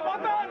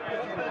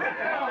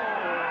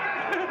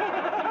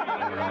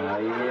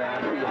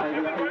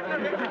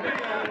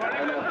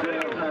 Einer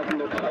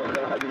fährende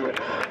Parade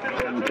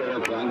von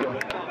Pierre Franco.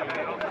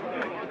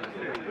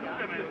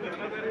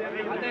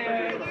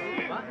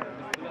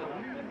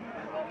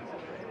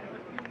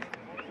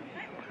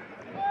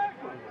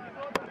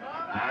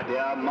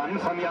 Der Mann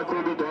von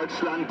Jacobi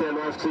Deutschland, der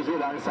läuft sich hier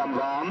langsam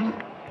warm.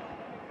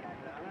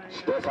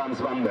 Stefan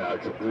Swanberg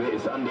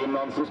ist an dem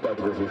noch ein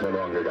Fußballprofi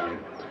verloren gegangen.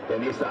 Der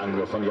nächste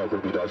Angriff von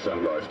Jacobi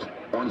Deutschland läuft.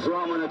 Und so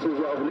haben wir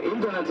natürlich auch ein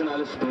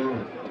internationales Spiel.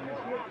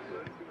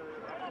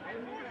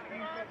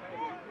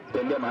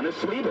 Denn der Mann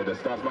ist Schwede,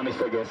 das darf man nicht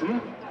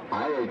vergessen.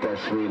 Alter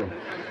Schwede.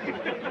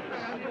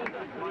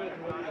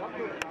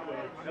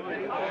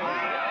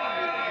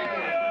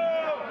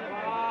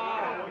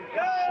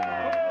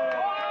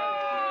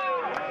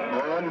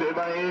 Und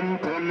immerhin,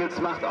 Premnitz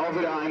macht auch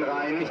wieder einen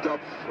rein. Ich glaube,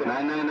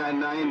 nein.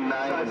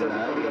 Also,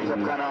 ich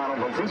habe keine Ahnung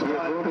vom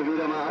Fußball. Hier wurde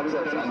wieder mal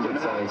Abseits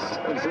angezeigt.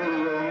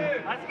 Entschuldigung.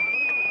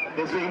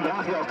 Deswegen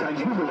brach hier auch kein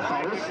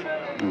Jubelhaus.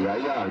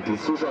 Ja, die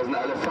Zuschauer sind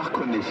alle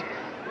fachkundig.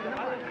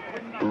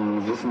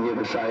 Die wissen hier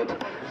Bescheid.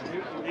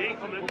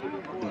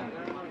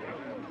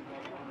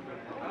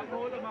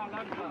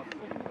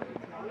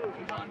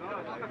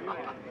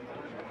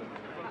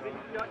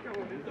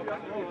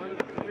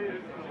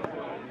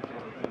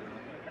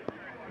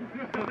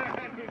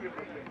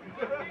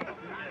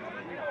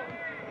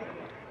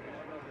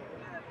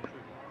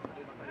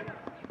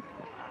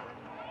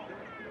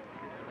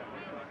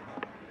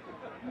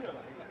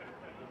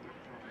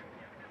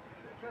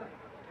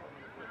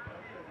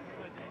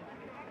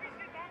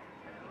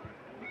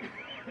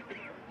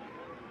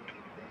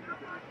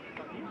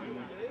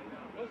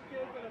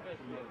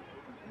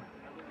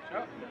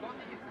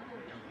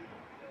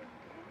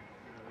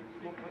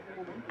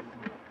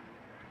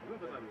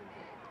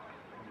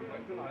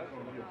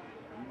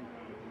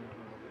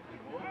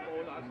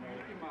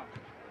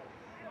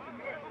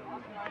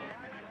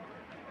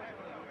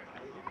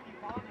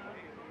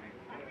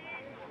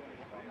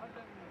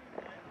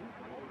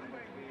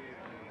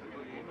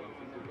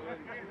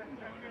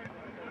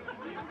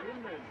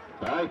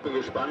 Ja, ich bin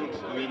gespannt,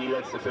 wie die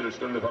letzte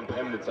Viertelstunde von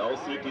Premnitz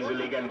aussieht. Diese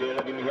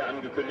legendäre, die mir hier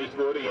angekündigt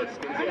wurde.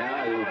 Jetzt sind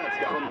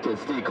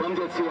sie die kommt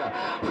jetzt hier.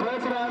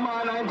 Freut sich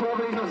einmal an ein Tor,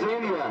 will ich noch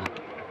sehen hier.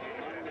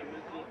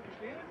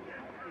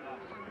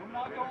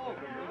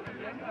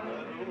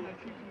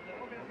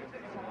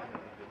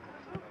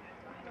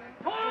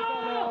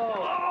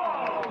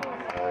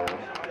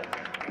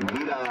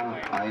 Wieder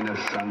eine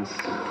Chance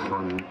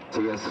von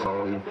TSV.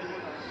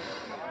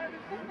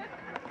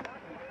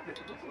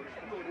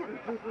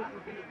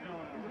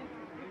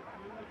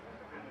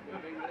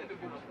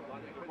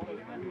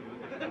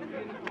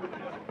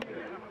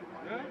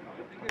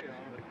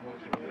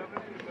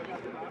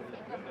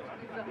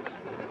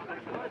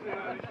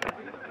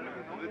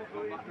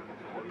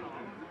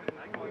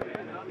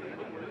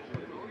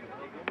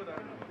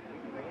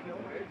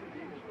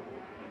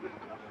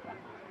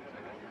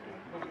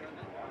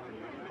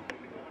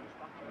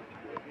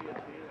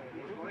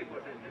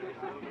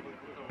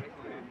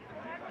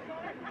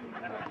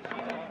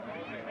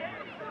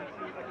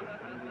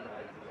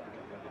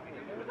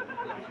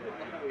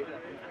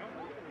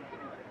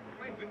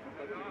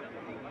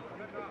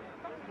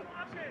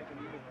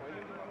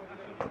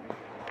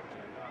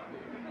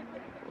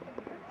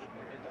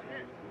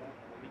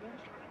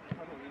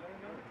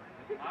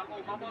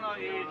 Mach mal noch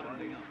hin.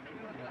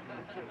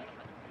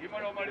 Gib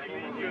mal noch mal die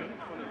Linie.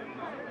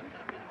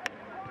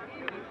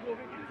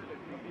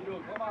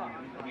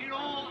 Guido,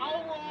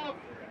 Augen auf!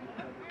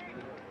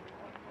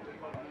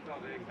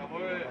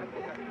 Jawohl.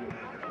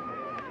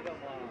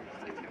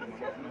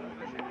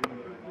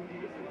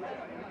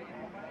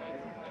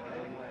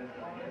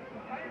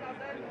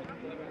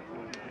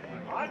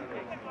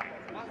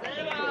 Mach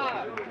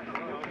selber!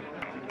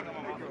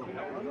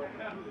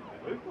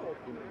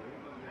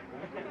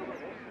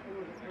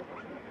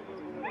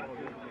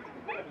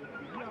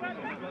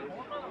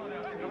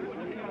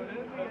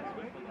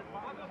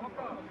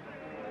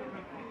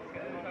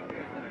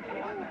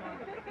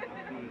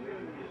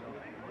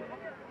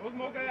 Los,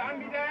 Muckel,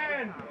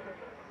 anbieten!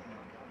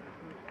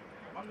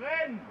 Mach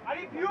rennen!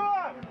 Ali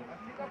Pure!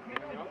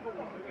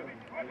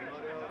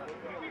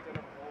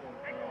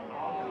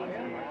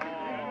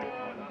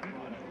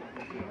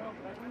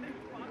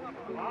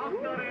 Mach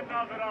doch den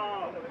da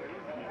drauf!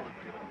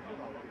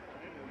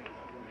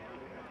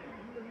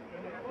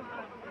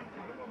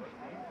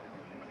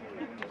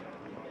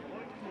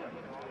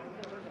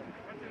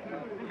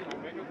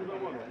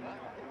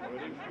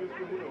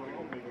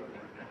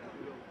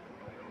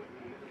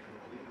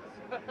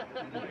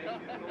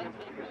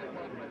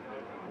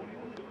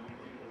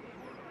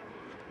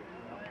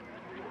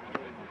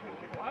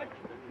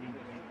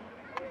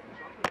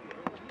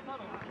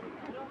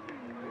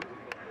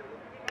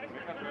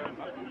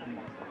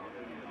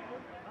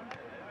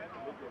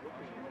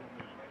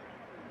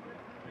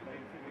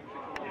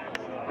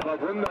 Aber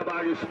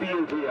wunderbar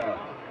gespielt hier.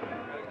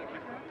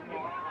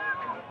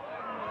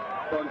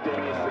 Und der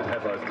nächste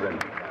Treffer ist drin.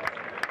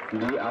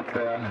 Die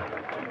Abwehr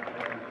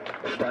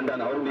stand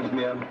dann auch nicht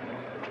mehr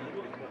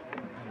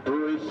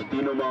durch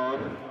die Nummer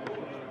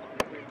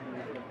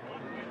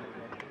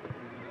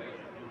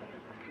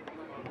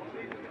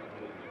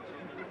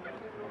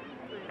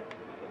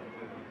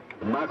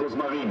Markus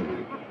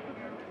Marin.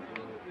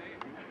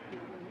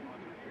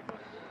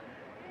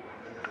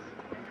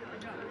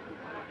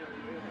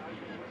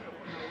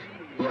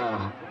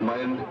 Ja,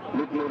 mein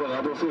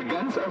Mitmoderator ist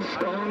ganz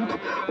erstaunt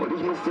und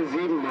ich musste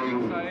 7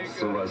 legen.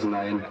 Sowas,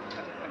 nein.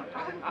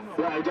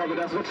 Ja, ich glaube,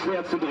 das wird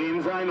schwer zu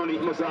drehen sein und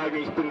ich muss sagen,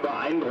 ich bin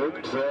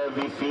beeindruckt,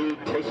 wie viel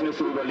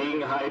technische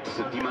Überlegenheit,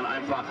 die man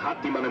einfach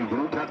hat, die man im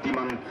Blut hat, die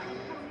man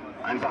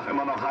einfach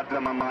immer noch hat,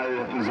 wenn man mal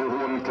in so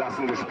hohen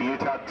Klassen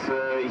gespielt hat,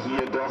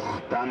 hier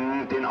doch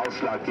dann den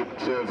Ausschlag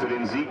gibt für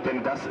den Sieg.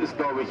 Denn das ist,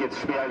 glaube ich, jetzt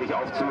schwerlich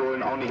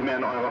aufzuholen, auch nicht mehr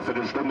in eurer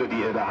Viertelstunde,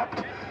 die ihr da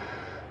habt.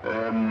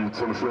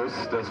 Zum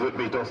Schluss, das würde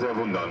mich doch sehr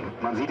wundern.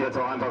 Man sieht jetzt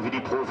auch einfach, wie die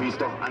Profis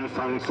doch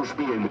anfangen zu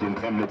spielen mit den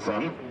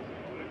Premnitzern.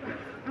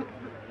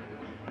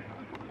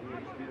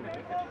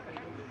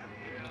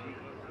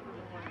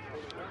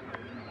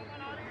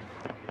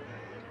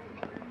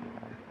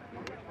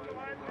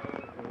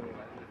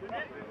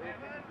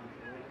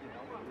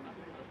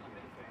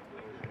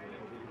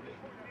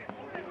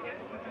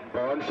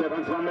 Und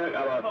Stefan Swamberg,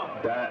 aber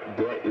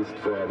der ist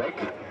vorher weg.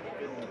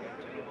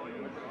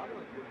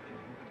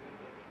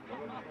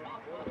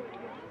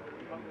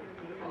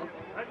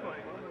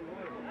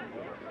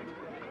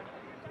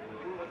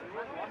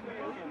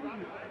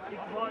 Ich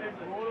war im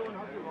Polo und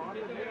habe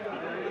gewartet.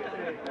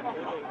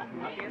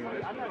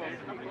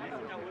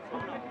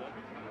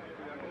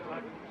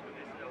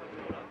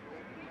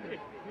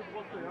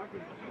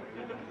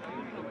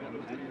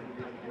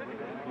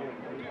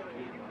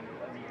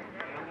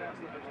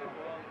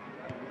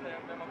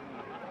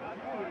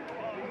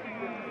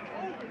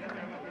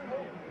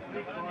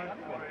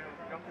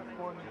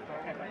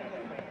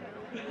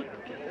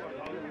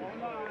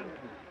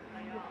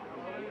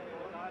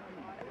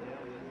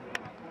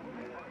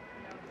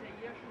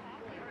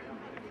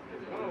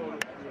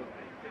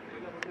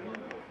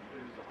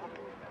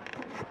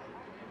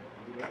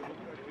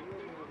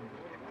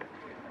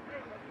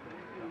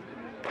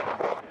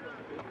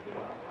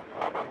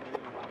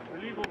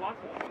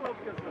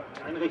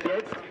 Heinrich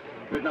jetzt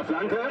mit einer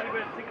Flanke.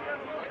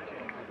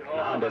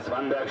 Ja, und der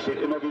Swanberg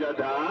steht immer wieder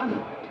da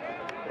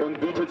und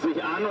bietet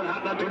sich an und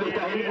hat natürlich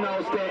da hinten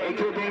aus der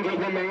Ecke, denke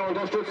ich, eine Menge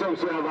Unterstützung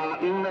zu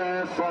erwarten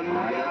von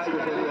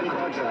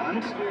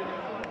Deutschland.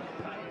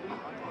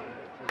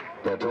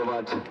 Der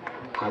Torwart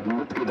hat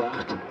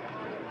mitgedacht.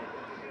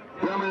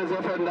 Ja, meine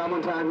sehr verehrten Damen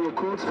und Herren, hier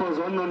kurz vor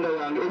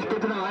Sonnenuntergang. Ich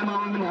bitte noch einmal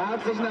um einen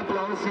herzlichen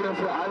Applaus hier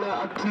für alle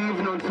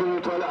Aktiven und für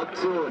die tolle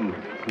Aktion.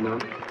 Ja.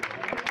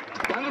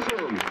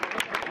 Dankeschön.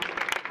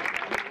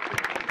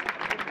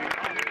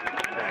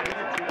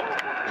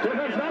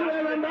 Stefan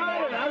Swanberg am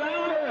Ball,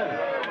 alleine.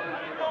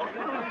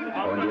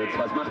 Und jetzt,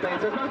 was macht er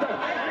jetzt? Was macht er?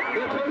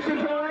 Der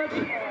Torschützentorwart.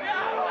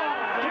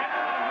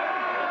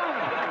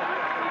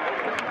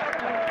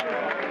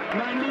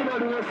 Mein Lieber,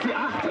 du wirst die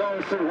 8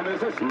 raussuchen.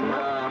 Es ist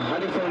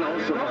hatte ich vorhin auch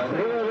schon mal.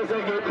 Höheres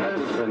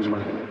Ergebnis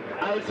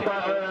als bei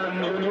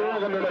euren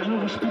Junioren oder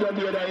Jugendspielern,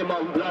 die ihr da immer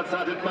auf dem Platz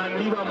hattet. Mein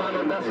lieber Mann,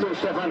 und das durch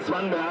Stefan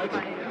Swanberg.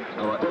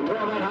 Aber der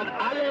Torwart hat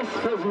alles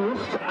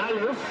versucht,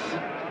 alles,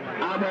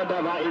 aber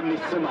da war eben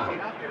nichts zu machen.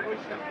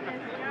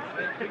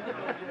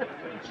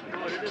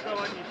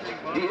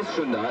 Die ist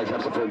schon da, ich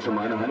habe sie vorhin schon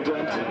mal in der Hand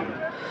gehabt.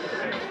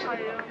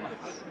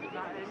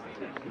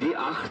 Die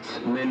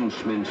 8,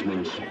 Mensch, Mensch,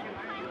 Mensch.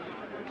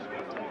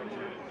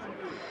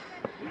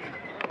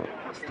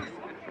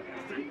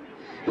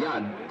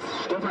 Ja,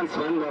 Stefan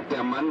Swanberg,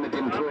 der Mann mit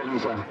dem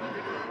Torriecher.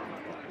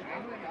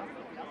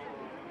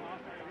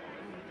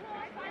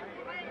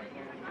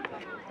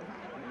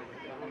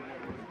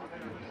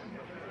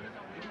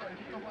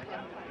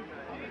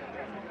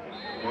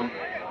 Und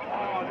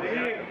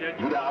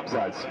wieder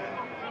Abseits.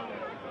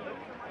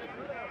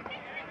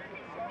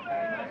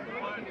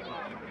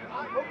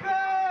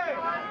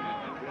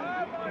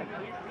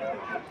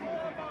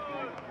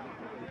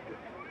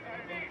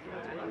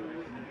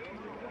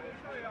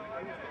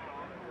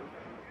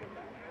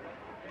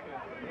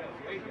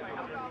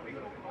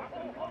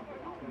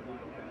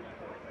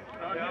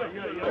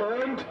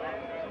 Und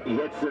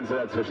jetzt sind sie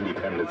dazwischen, die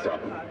Premnitzer.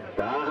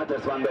 Da hat der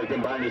Swanberg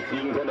den Ball nicht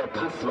kriegen können. Der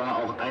Pass war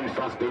auch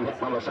einfach, den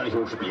hätte man wahrscheinlich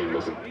hochspielen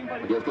müssen.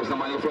 Jetzt gibt es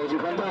nochmal einen gefährlichen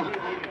Konter.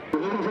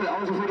 Bewegung für die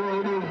Außen für die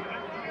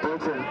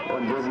Bitte.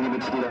 Und wo sind die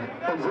Mitspieler?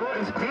 Und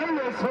wo ist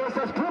Premnitz? Wo ist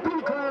das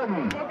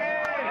Publikum?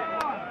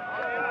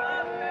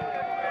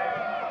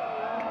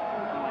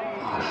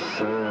 Oh,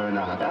 schöner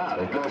Trainer hat. Ja,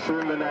 es wäre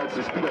schön, wenn er jetzt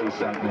der Spieler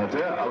gestanden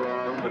hätte,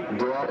 aber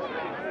der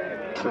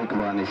Trick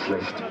war nicht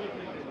schlecht.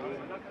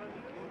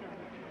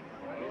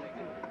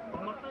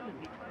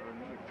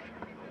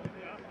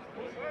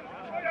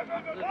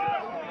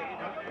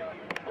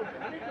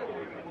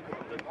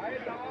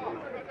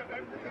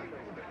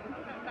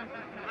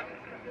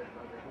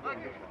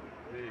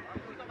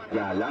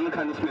 Ja, lange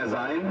kann nicht mehr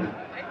sein.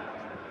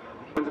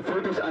 Unsere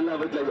Fotosanlage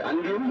wird gleich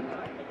angehen.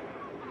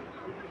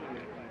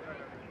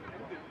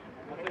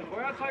 Hast du den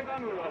Feuerzeug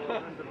an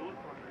oder?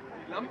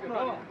 Die Lampen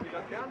an, die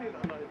Laternen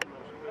anhalten.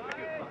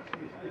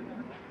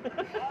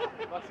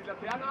 Was die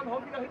Laternen an,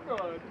 haut wieder hinten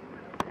halt.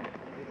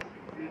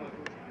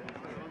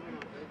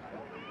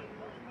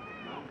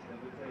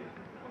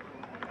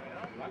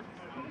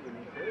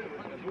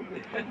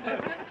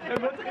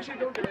 Der wird richtig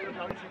dunkel, wenn du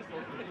dran ziehst.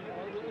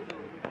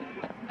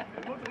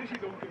 Der wird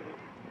richtig dunkel.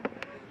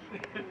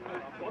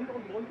 Sonne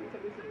und Mond ist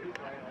ein bisschen viel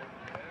freier.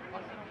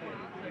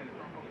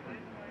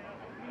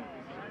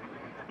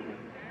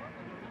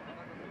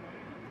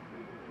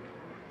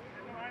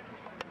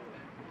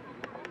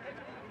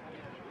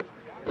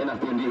 Ja,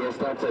 nachdem die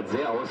erste Halbzeit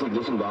sehr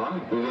ausgeglichen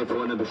war, wie wir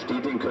vorhin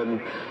bestätigen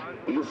können,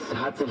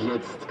 hat sich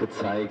jetzt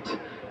gezeigt,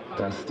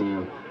 dass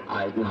die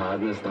alten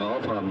Hasen es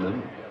drauf haben.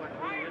 Ne?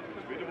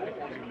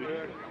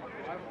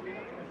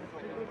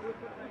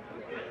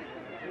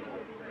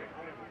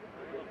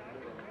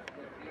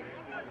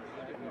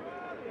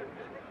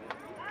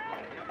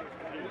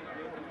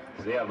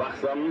 Sehr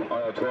wachsam,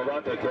 euer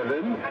Torwart, der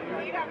Kevin.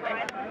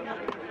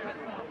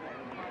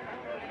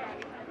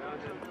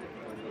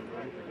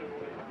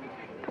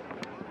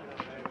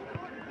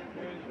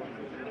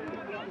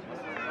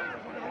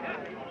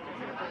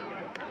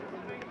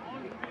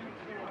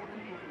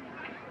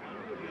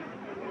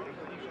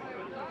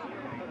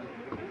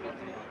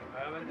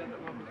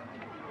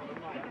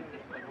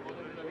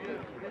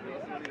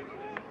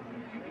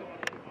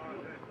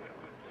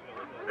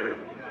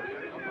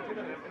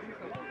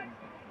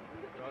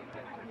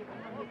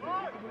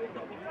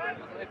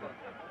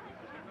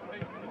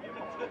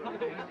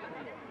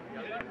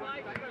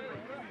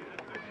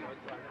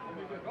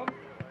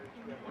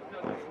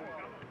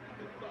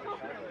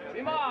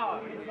 Immer!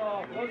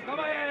 So, los, komm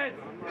mal jetzt!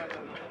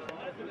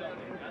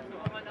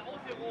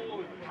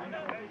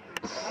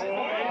 Ja,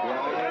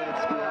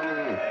 jetzt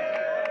Gianni.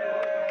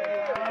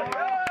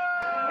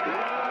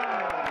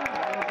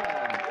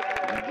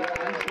 Der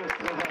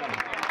Anschlusstreffer.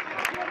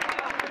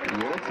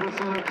 Jetzt wird es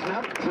nur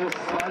knapp, das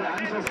zweite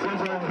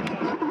Anschlusstreffer.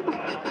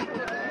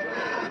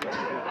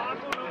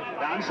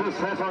 Der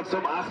Anschlusstreffer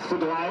zum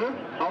 8:3,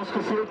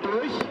 ausgeführt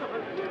durch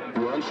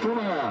Björn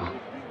Stummer.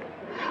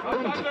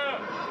 Und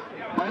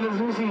meine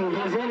Süßen,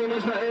 wir sehen hier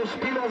nicht nur 11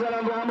 Spieler,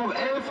 sondern wir haben auch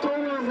 11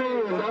 Tore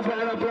gesehen. Dafür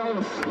ein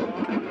Applaus.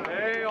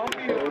 Hey,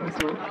 Homie!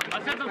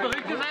 Hast du jetzt auf der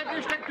rechten Seite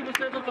gesteckt? Du bist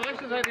jetzt auf der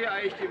rechten Seite hier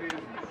eigentlich gewesen.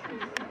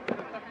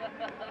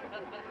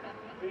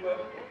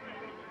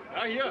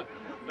 Ja, hier.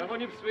 Davon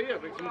gibt es zwei. Der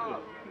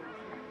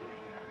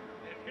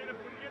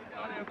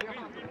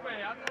telefoniert bei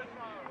Hertha.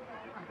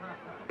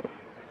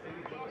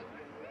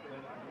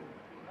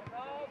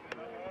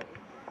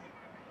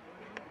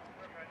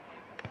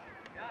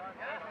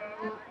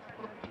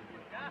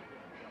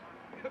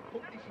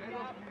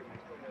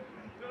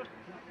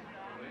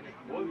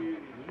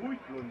 Ruhig,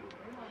 Blonde.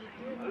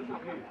 Alles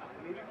okay.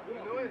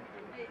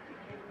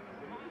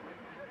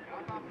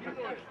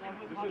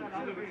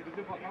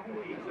 Bisschen Verpackung.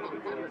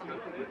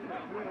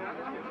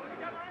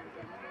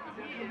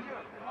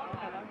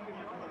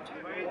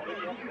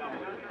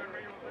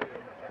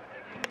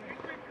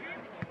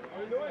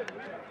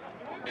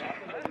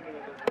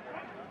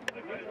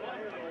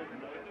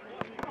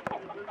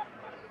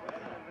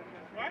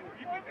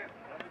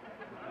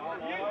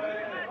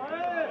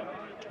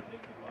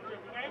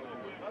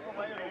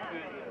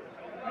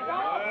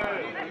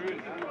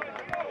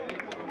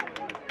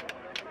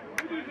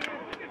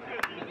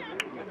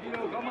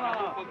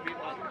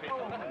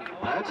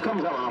 Jetzt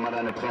kommt aber mal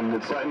deine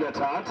Premnitzer. In der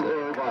Tat, ja,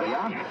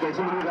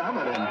 welche Minute haben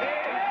wir denn?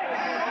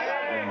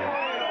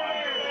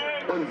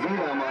 Und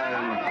wieder mal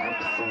ein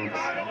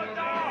Abseits.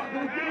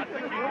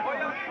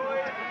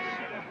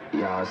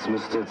 Ja, es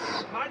müsste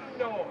jetzt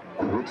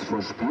kurz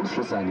vor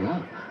Spielschluss sein,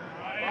 ja?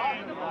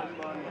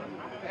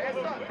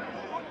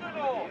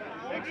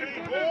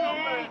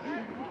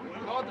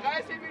 Noch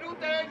 30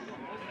 Minuten!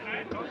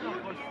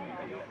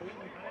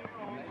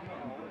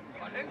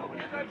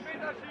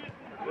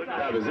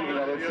 Ja, wir sind in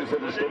der letzten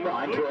Viertelstunde,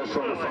 ein Tor ist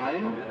schon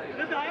gefallen.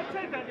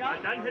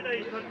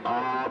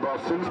 Aber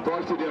 5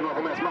 bräuchtet ihr noch,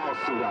 um erstmal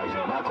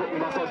auszugleichen. Mal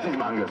gucken, was aus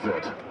diesem Angriff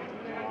wird.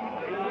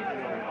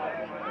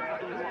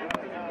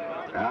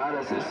 Ja,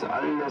 das ist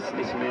alles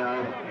nicht mehr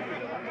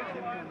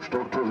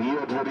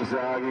strukturiert, würde ich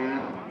sagen.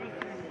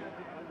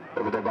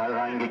 Da wird der Ball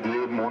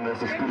reingegeben, ohne dass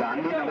die Spieler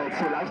angehen. Aber jetzt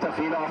hier leichter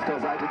Fehler auf der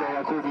Seite der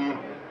Jacobi.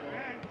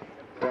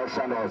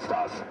 Deutschland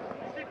Allstars.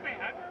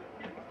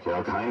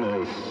 Jörg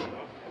Heinrich,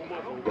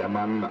 der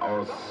Mann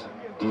aus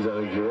dieser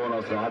Region,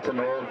 aus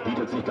Rathenow,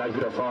 bietet sich gleich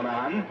wieder vorne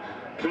an,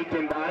 kriegt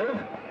den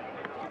Ball.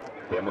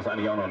 Der muss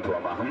eigentlich auch noch ein Tor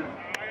machen.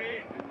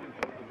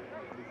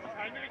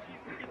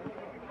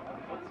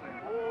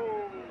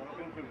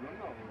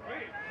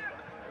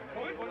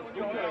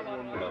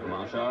 Olaf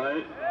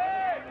Marschall.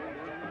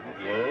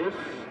 Yes.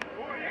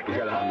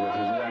 Ich alarm, jetzt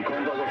ist ein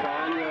Konter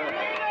gefahren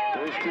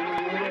durch die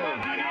Linie.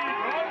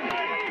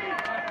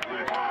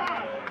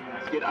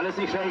 Es geht alles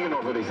nicht schnell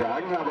genug, würde ich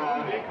sagen,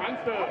 aber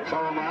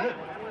schauen wir mal.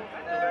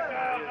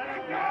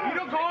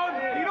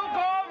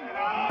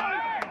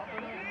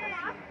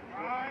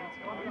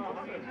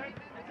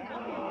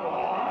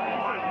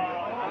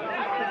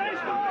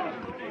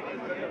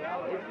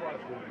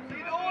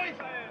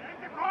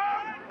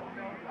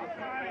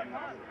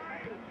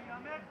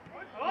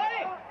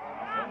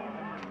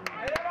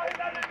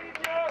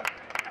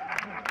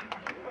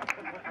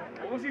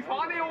 Wo ist die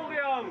Fahne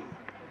hochjagen?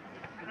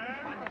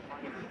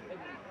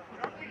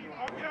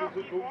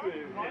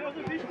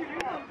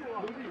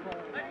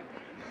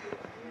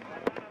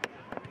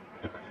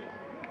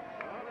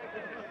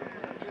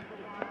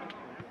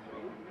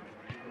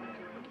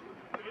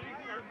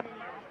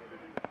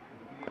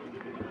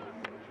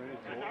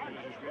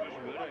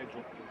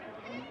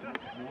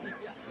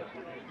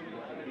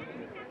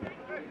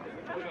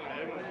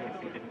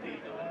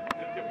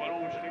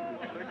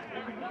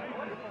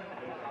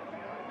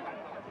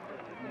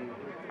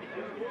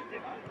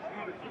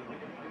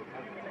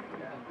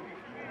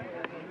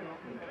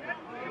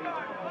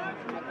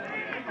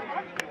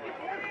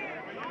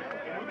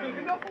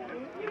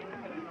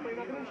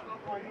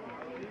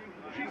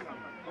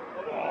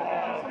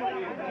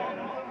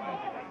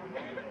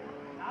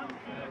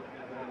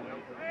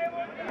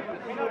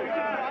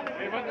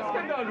 Ey, was ist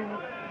denn da, du?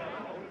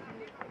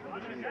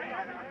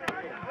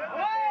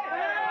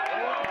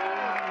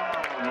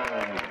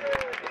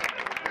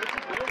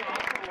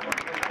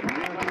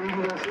 Wir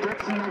kriegen das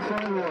Dutzende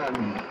verloren.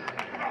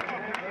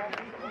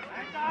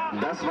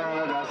 Das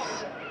war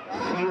das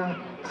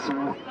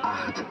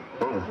 4:8.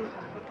 Oh.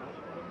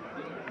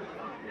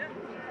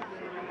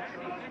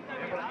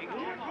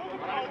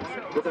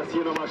 Wird das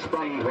hier nochmal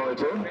spannend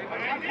heute?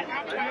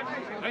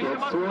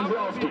 Jetzt holen sie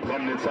auf die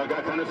Premnitzer,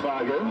 gar keine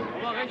Frage.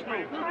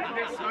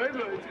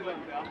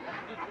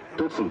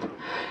 Dutzend.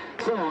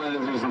 So, meine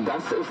Süßen,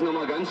 das ist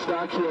nochmal ganz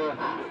stark hier.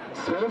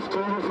 12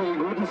 Tore für den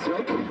guten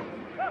Zweck.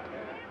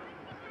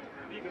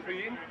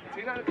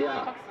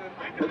 Ja,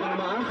 mit der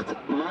Nummer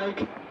 8,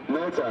 Mike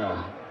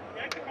Melzer.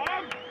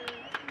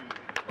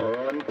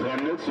 Und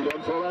Premnitz wieder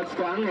im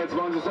Vorwärtsgang. Jetzt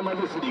wollen sie es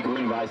nochmal wissen, die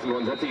Grün-Weißen.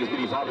 Grundsätzlich ist mir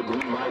die Farbe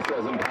Grün-Weiß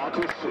sehr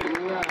sympathisch.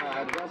 Ja,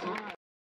 das war...